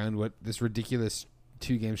consistency around what this ridiculous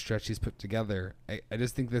 2-game stretch he's put together, I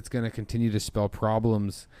just think that's going to continue to spell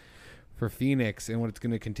problems for Phoenix, and what it's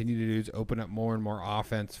going to continue to do is open up more and more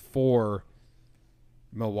offense for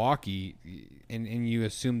Milwaukee, and you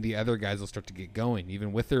assume the other guys will start to get going,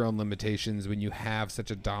 even with their own limitations. When you have such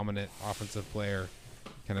a dominant offensive player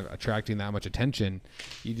kind of attracting that much attention,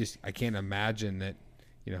 I can't imagine that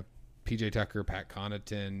PJ Tucker, Pat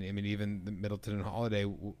Connaughton, even the Middleton and Holiday,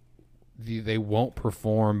 they won't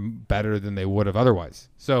perform better than they would have otherwise.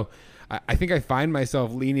 So I think I find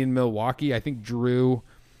myself leaning Milwaukee. I think Drew,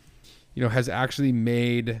 has actually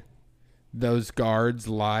made those guards'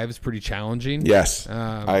 lives pretty challenging. Yes,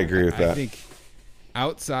 I agree with that. I think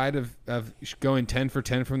outside of going 10 for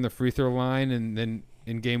 10 from the free throw line and then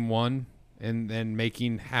in Game 1 and then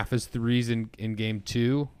making half his threes in Game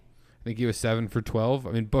 2, I think he was 7 for 12.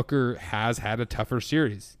 I mean, Booker has had a tougher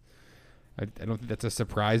series. I don't think that's a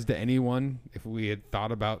surprise to anyone if we had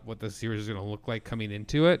thought about what the series is going to look like coming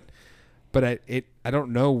into it. But I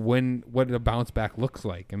don't know what a bounce back looks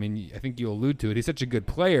like. I mean, I think you allude to it. He's such a good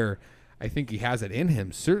player. I think he has it in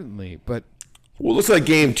him, certainly. But it looks like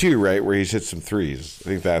Game 2, right, where he's hit some threes. I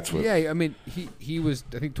think that's what. Yeah, I mean, he was,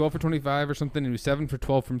 I think, 12 for 25 or something. He was 7 for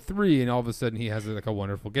 12 from 3, and all of a sudden he has like a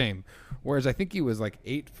wonderful game. Whereas I think he was like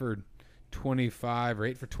 8 for 25 or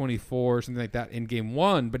 8 for 24 or something like that in Game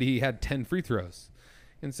 1, but he had 10 free throws.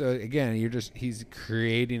 And so again, he's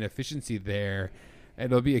creating efficiency there. And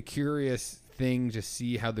it'll be a curious thing to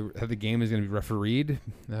see how the game is going to be refereed.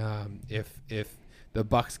 If the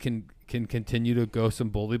Bucks can continue to go some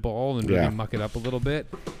bully ball and really muck it up a little bit,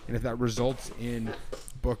 and if that results in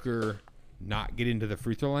Booker not getting to the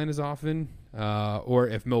free throw line as often, or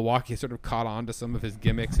if Milwaukee sort of caught on to some of his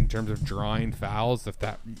gimmicks in terms of drawing fouls, if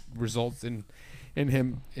that results in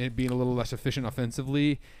him being a little less efficient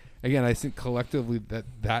offensively. Again, I think collectively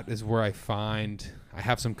that is where I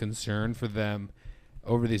have some concern for them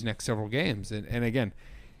over these next several games. And again,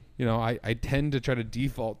 I tend to try to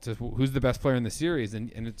default to who's the best player in the series,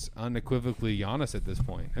 and it's unequivocally Giannis at this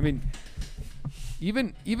point. I mean,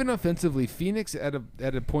 even offensively, Phoenix at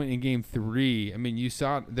a point in Game 3, I mean, you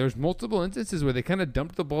saw there's multiple instances where they kind of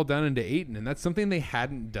dumped the ball down into Ayton, and that's something they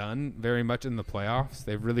hadn't done very much in the playoffs.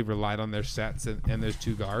 They've really relied on their sets and their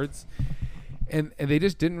two guards. And they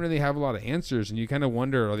just didn't really have a lot of answers, and you kind of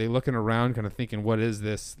wonder, are they looking around kind of thinking, what does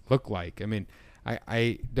this look like? I mean,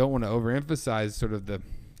 I don't want to overemphasize sort of the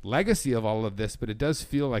legacy of all of this, but it does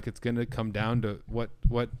feel like it's going to come down to what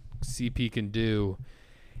CP can do,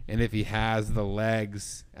 and if he has the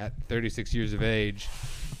legs at 36 years of age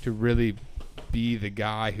to really be the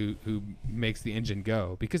guy who makes the engine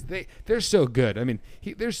go, because they're so good. I mean,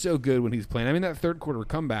 they're so good when he's playing. I mean, that third quarter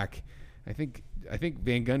comeback, I think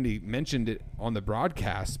Van Gundy mentioned it on the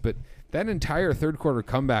broadcast, but that entire third quarter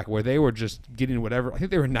comeback where they were just getting whatever, I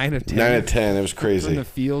think they were 9 of 10. 9 of 10, it was crazy. From the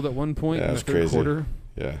field at one point in the third quarter.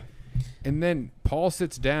 Yeah. And then Paul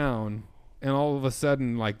sits down, and all of a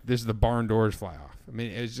sudden, like, the barn doors fly off. I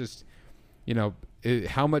mean, it's just,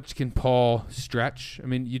 how much can Paul stretch? I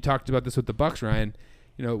mean, you talked about this with the Bucks, Ryan.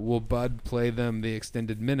 Will Bud play them the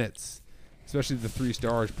extended minutes, especially the 3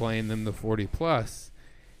 stars playing them the 40+?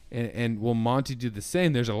 And will Monty do the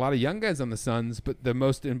same? There's a lot of young guys on the Suns, but the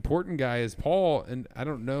most important guy is Paul, and I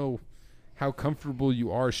don't know how comfortable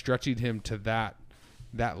you are stretching him to that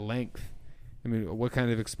length. I mean, what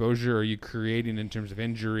kind of exposure are you creating in terms of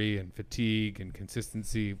injury and fatigue and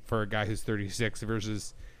consistency for a guy who's 36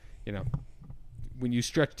 versus, when you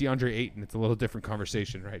stretch DeAndre Ayton, it's a little different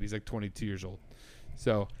conversation, right? He's like 22 years old.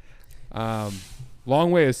 So,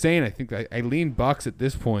 long way of saying I think I lean Bucks at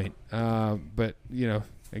this point, but,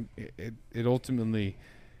 it ultimately,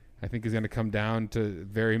 I think, is going to come down to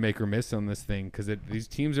very make or miss on this thing, because these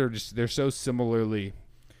teams are they're so similarly.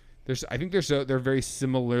 I think they're very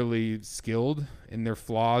similarly skilled, and their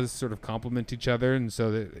flaws sort of complement each other, and so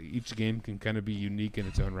that each game can kind of be unique in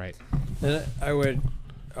its own right. And I would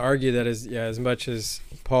argue that as much as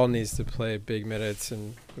Paul needs to play big minutes,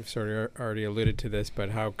 and we've sort of already alluded to this,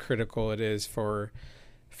 but how critical it is for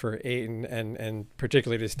Ayton and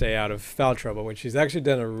particularly to stay out of foul trouble, which he had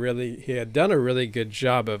done a really good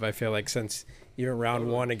job of, I feel like, since even round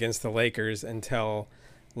 1 against the Lakers until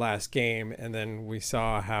last game, and then we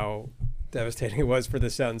saw how devastating it was for the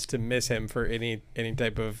Suns to miss him for any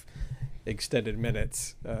type of extended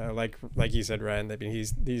minutes. Like you said, Ryan, I mean,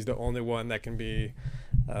 he's the only one that can be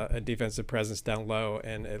a defensive presence down low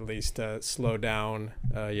and at least slow down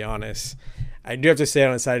Giannis. I do have to say,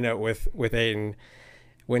 on a side note with Ayton,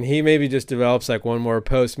 when he maybe just develops like one more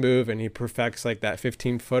post move and he perfects like that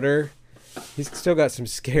 15-footer, he's still got some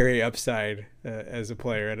scary upside as a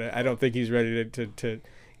player, and I don't think he's ready to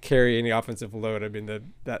carry any offensive load. I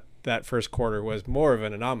mean, that first quarter was more of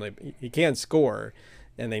an anomaly. He can score,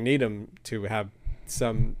 and they need him to have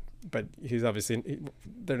some, but he's obviously,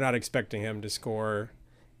 they're not expecting him to score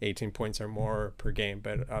 18 points or more per game,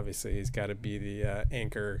 but obviously he's got to be the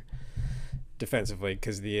anchor defensively,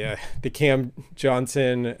 because the Cam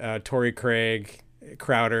Johnson, Torrey Craig,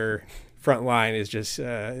 Crowder front line is just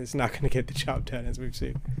is not going to get the job done, as we've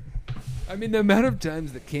seen. I mean, the amount of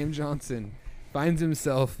times that Cam Johnson finds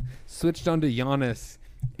himself switched onto Giannis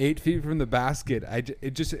 8 feet from the basket,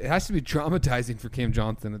 it has to be traumatizing for Cam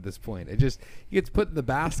Johnson at this point. He gets put in the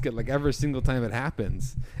basket like every single time it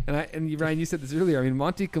happens. And Ryan, you said this earlier. I mean,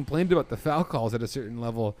 Monty complained about the foul calls at a certain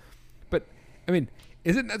level, but I mean,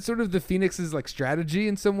 isn't that sort of the Phoenix's like strategy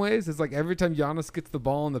in some ways? It's like every time Giannis gets the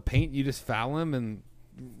ball in the paint, you just foul him and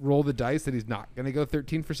roll the dice that he's not going to go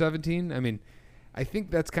 13 for 17. I mean, I think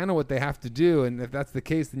that's kind of what they have to do, and if that's the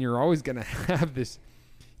case, then you're always going to have this,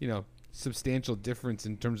 substantial difference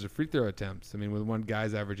in terms of free throw attempts. I mean, with one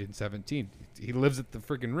guy's averaging 17, he lives at the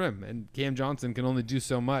freaking rim, and Cam Johnson can only do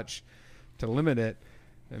so much to limit it.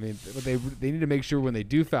 I mean, what they need to make sure when they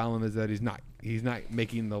do foul him is that he's not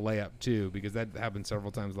making the layup too, because that happened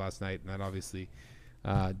several times last night, and that obviously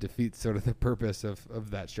defeats sort of the purpose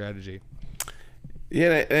of that strategy.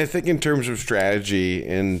 Yeah, and I think in terms of strategy,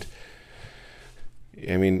 and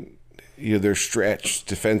I mean, they're stretched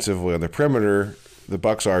defensively on the perimeter. The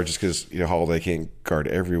Bucks are, just because Holiday can't guard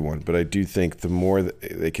everyone, but I do think the more that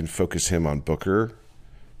they can focus him on Booker,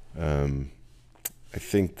 I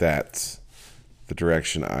think that's the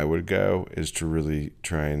direction I would go, is to really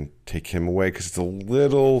try and take him away, because it's a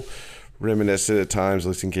little reminiscent at times, at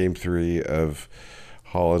least in Game 3, of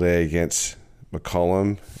Holiday against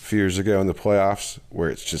McCollum a few years ago in the playoffs, where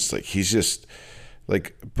it's just like he's just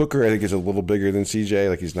like Booker. I think is a little bigger than CJ.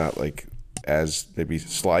 Like he's not like as maybe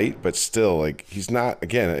slight, but still like he's not,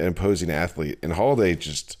 again, an imposing athlete. And Holiday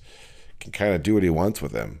just can kind of do what he wants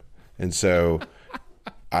with him. And so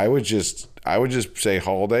I would just say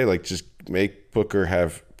Holiday, like just make Booker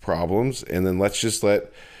have problems, and then let's just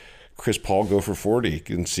let Chris Paul go for 40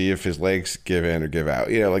 and see if his legs give in or give out.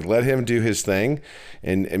 Like let him do his thing,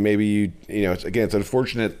 and maybe it's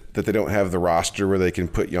unfortunate that they don't have the roster where they can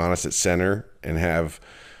put Giannis at center and have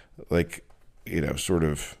sort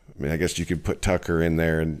of. I mean, I guess you could put Tucker in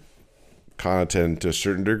there and Connaughton to a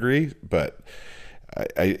certain degree, but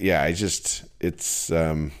it's.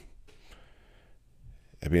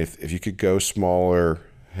 I mean, if you could go smaller,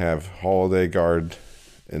 have Holiday guard,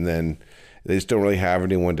 and then they just don't really have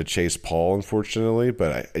anyone to chase Paul, unfortunately.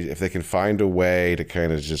 But if they can find a way to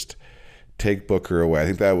kind of just take Booker away, I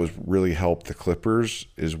think that was really helped the Clippers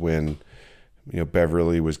is when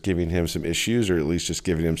Beverly was giving him some issues, or at least just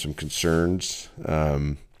giving him some concerns.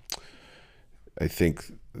 I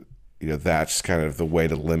think that's kind of the way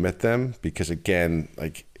to limit them, because again,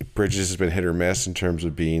 like Bridges has been hit or miss in terms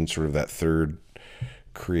of being sort of that third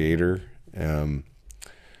creator, and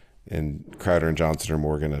Crowder and Johnson are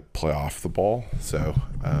more going to play off the ball. So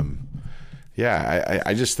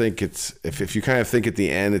I just think it's if you kind of think at the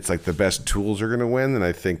end it's like the best tools are going to win, then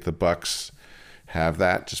I think the Bucks have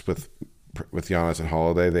that. Just with Giannis and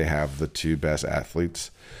Holiday, they have the two best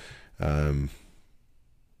athletes at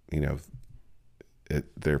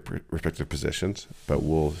their respective positions, but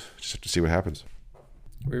we'll just have to see what happens.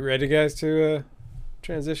 We ready, guys, to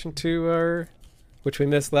transition to our, which we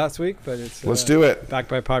missed last week, but it's let's do it. Back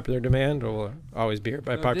by popular demand, or will always be here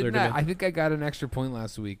by popular demand. I think I got an extra point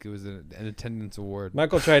last week. It was an attendance award.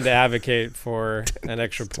 Michael tried to advocate for an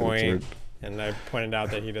extra point, and I pointed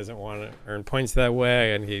out that he doesn't want to earn points that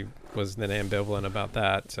way, and he was then ambivalent about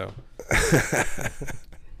that. So,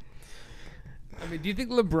 I mean, do you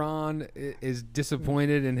think LeBron is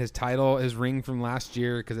disappointed in his ring from last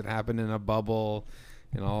year because it happened in a bubble?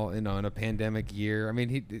 In a pandemic year? I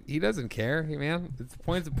mean, he doesn't care, man. It's a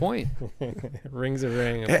point's a point. Ring's a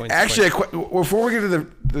ring. A point's Actually, a point. Before we get to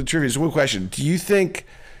the trivia, just one question: Do you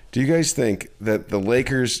guys think that the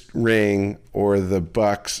Lakers ring or the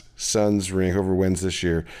Bucks Suns ring, whoever wins this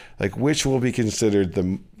year, like which will be considered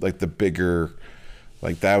the bigger,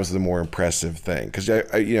 like that was the more impressive thing? Because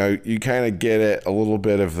you kind of get it a little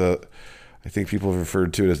bit of the. I think people have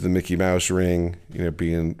referred to it as the Mickey Mouse ring,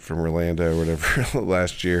 being from Orlando or whatever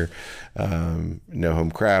last year. No home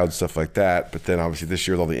crowd, stuff like that. But then obviously this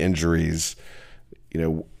year with all the injuries,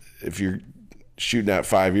 if you're shooting out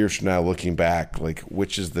 5 years from now, looking back, like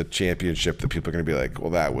which is the championship that people are going to be like, well,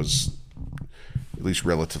 that was at least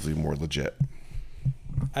relatively more legit?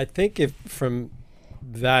 I think if from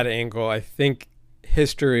that angle, I think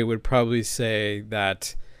history would probably say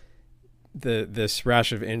that this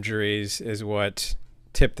rash of injuries is what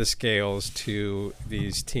tipped the scales to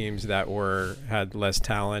these teams that had less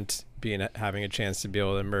talent having a chance to be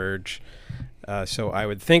able to emerge. So I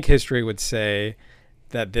would think history would say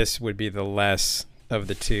that this would be the less of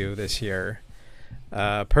the two this year.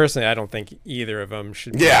 Personally, I don't think either of them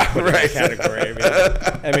should be put in that category.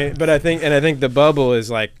 But I think the bubble is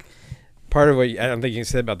like part of what I don't think you can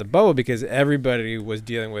say about the bubble, because everybody was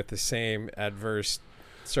dealing with the same adverse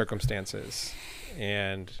circumstances,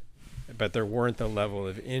 but there weren't the level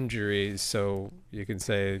of injuries, so you can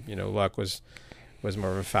say luck was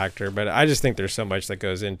more of a factor. But I just think there's so much that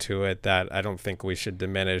goes into it that I don't think we should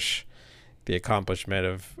diminish the accomplishment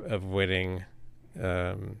of winning,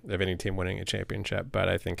 of any team winning a championship. But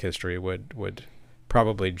I think history would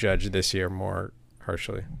probably judge this year more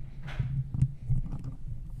harshly.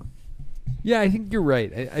 Yeah, I think you're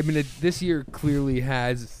right. I mean, this year clearly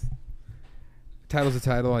has. Title's a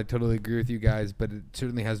title. I totally agree with you guys, but it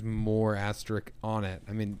certainly has more asterisk on it.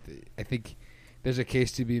 I mean, I think there's a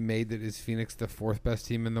case to be made that is Phoenix the fourth best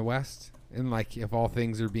team in the West, and like if all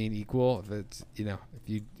things are being equal, if it's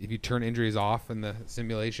if you turn injuries off in the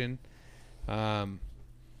simulation, when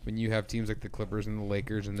you have teams like the Clippers and the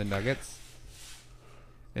Lakers and the Nuggets,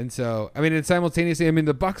 and so I mean, and simultaneously, I mean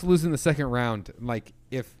the Bucks lose in the second round. Like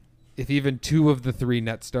if even two of the three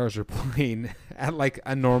net stars are playing at like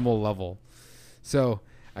a normal level. So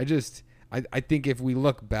I think if we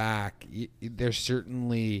look back, there's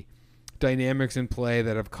certainly dynamics in play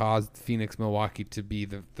that have caused Phoenix-Milwaukee to be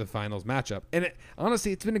the finals matchup. And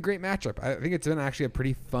honestly, it's been a great matchup. I think it's been actually a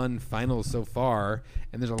pretty fun finals so far.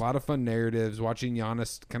 And there's a lot of fun narratives, watching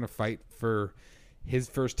Giannis kind of fight for his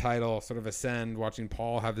first title, sort of ascend, watching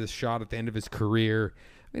Paul have this shot at the end of his career.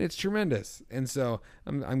 I mean, it's tremendous. And so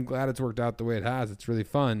I'm glad it's worked out the way it has. It's really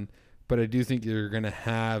fun. But I do think you're going to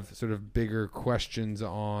have sort of bigger questions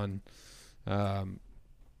on this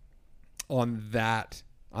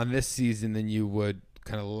season than you would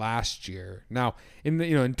kind of last year. Now,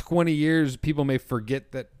 in 20 years, people may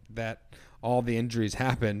forget that all the injuries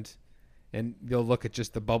happened, and you'll look at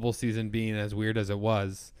just the bubble season being as weird as it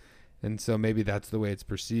was. And so maybe that's the way it's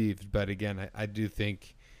perceived. But again, I do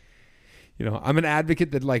think, I'm an advocate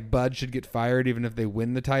that like Bud should get fired even if they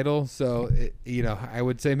win the title. So, I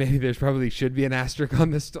would say maybe there's probably should be an asterisk on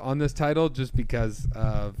this title just because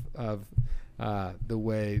of the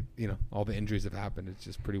way, all the injuries have happened. It's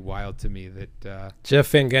just pretty wild to me that Jeff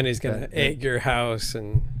Van Gundy's going to egg your house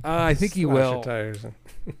and I think he will. your tires.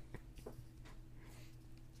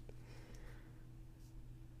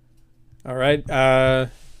 All right.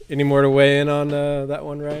 Any more to weigh in on that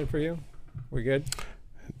one, Ryan, for you? We good?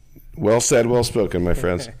 Well said, well spoken, my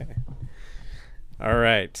friends. All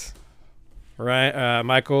right.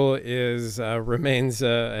 Michael remains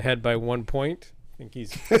ahead by 1 point. I think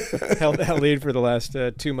he's held that lead for the last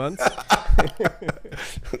 2 months.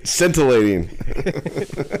 Scintillating.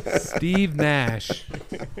 Steve Nash.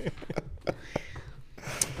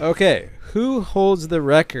 Okay. Who holds the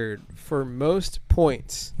record for most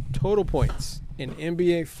points, total points, in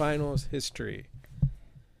NBA Finals history?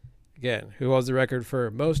 Again, who holds the record for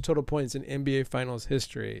most total points in NBA Finals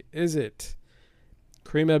history? Is it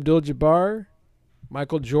Kareem Abdul-Jabbar,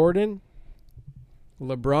 Michael Jordan,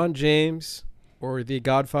 LeBron James, or the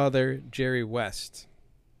Godfather Jerry West?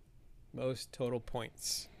 Most total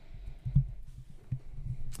points.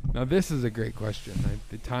 Now this is a great question. Right?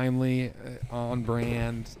 The timely, on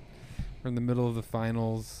brand, from the middle of the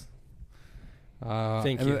finals.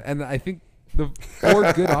 Thank you. And I think the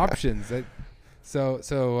 4 good options. So,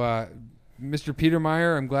 Mr.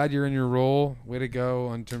 Petermeyer, I'm glad you're in your role. Way to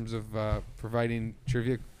go in terms of providing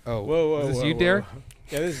trivia. Oh, whoa, is this you, Derek?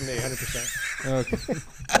 Yeah, this is me, 100%.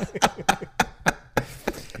 Okay.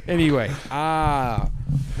 Anyway,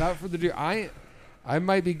 without further ado, I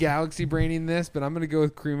might be galaxy braining this, but I'm going to go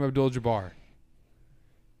with Kareem Abdul-Jabbar.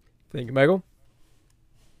 Thank you, Michael.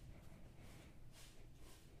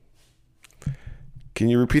 Can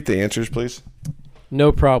you repeat the answers, please?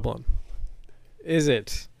 No problem. Is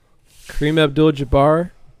it Kareem Abdul-Jabbar,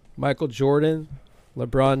 Michael Jordan,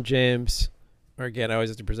 LeBron James, or again, I always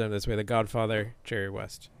have to present it this way, the Godfather, Jerry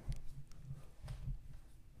West?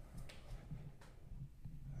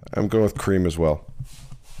 I'm going with Kareem as well.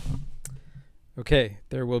 Okay,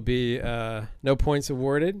 there will be no points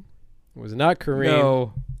awarded. It was not Kareem.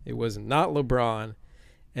 No. It was not LeBron.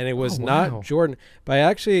 And it was not Jordan. By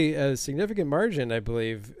actually a significant margin, I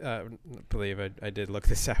believe. I did look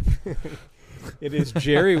this up. It is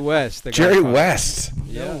Jerry West. Jerry West.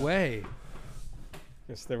 Yeah. No way.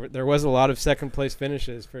 Yes, there was a lot of second place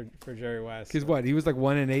finishes for Jerry West. Because what? He was like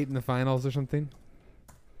 1-8 in the finals or something?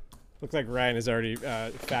 Looks like Ryan is already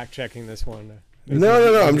fact checking this one.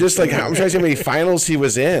 No. I'm just like, I'm trying to see how many finals he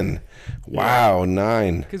was in. Wow,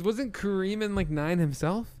 9. Because wasn't Kareem in like 9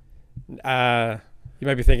 himself? You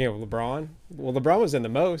might be thinking of LeBron. Well, LeBron was in the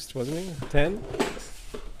most, wasn't he? 10?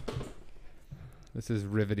 This is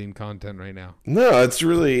riveting content right now. No, it's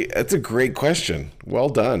a great question. Well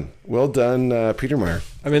done, Peter Meyer.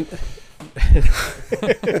 I mean,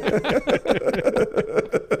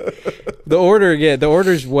 the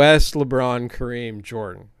order's West, LeBron, Kareem,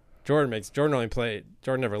 Jordan. Jordan only played.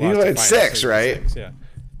 Jordan never lost. He had 6, right? 6, yeah.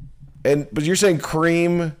 But you're saying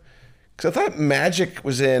Kareem. Because I thought Magic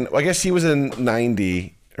was in. Well, I guess he was in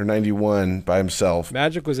 90 or 91 by himself.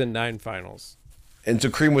 Magic was in 9 finals. And so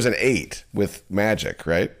Kareem was in 8 with Magic,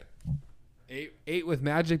 right? 8 with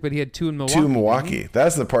Magic, but he had 2 in Milwaukee. 2 in Milwaukee.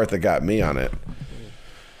 That's the part that got me on it.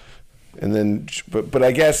 And then, but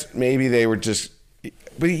I guess maybe they were just.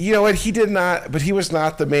 But you know what? He did not. But he was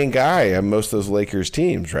not the main guy on most of those Lakers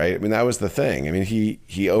teams, right? I mean, that was the thing. I mean,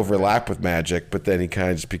 he overlapped with Magic, but then he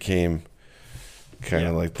kind of just became kind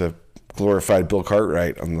of like the glorified Bill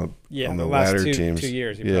Cartwright on the last latter two teams. 2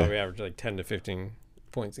 years, he probably averaged like 10 to 15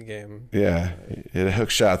 points a game. Yeah, he had a hook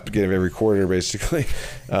shot at the beginning of every quarter, basically.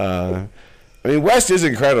 I mean, West is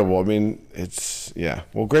incredible. I mean,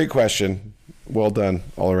 well, great question. Well done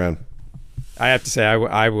all around. I have to say,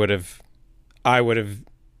 I would have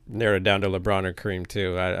narrowed it down to LeBron or Kareem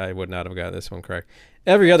too. I would not have got this one correct.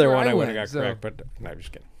 Every other one I would have got correct, but no, I'm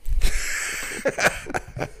just kidding.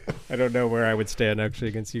 I don't know where I would stand actually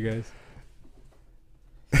against you guys.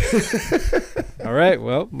 All right.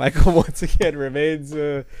 Well, Michael once again remains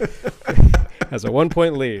has a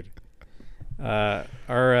 1-point lead.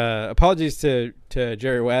 Our apologies to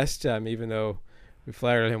Jerry West, even though we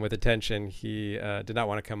flattered him with attention, he did not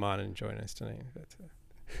want to come on and join us tonight. But,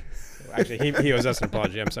 actually, he owes us an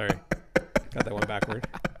apology. I'm sorry. Got that one backward.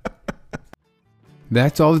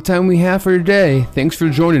 That's all the time we have for today. Thanks for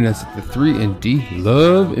joining us at the 3&D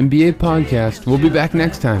Love NBA podcast. We'll be back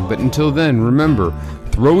next time, but until then, remember,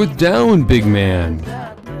 throw it down, big man.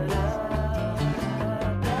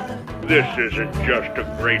 This isn't just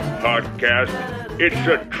a great podcast, it's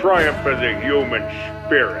a triumph of the human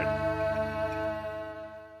spirit.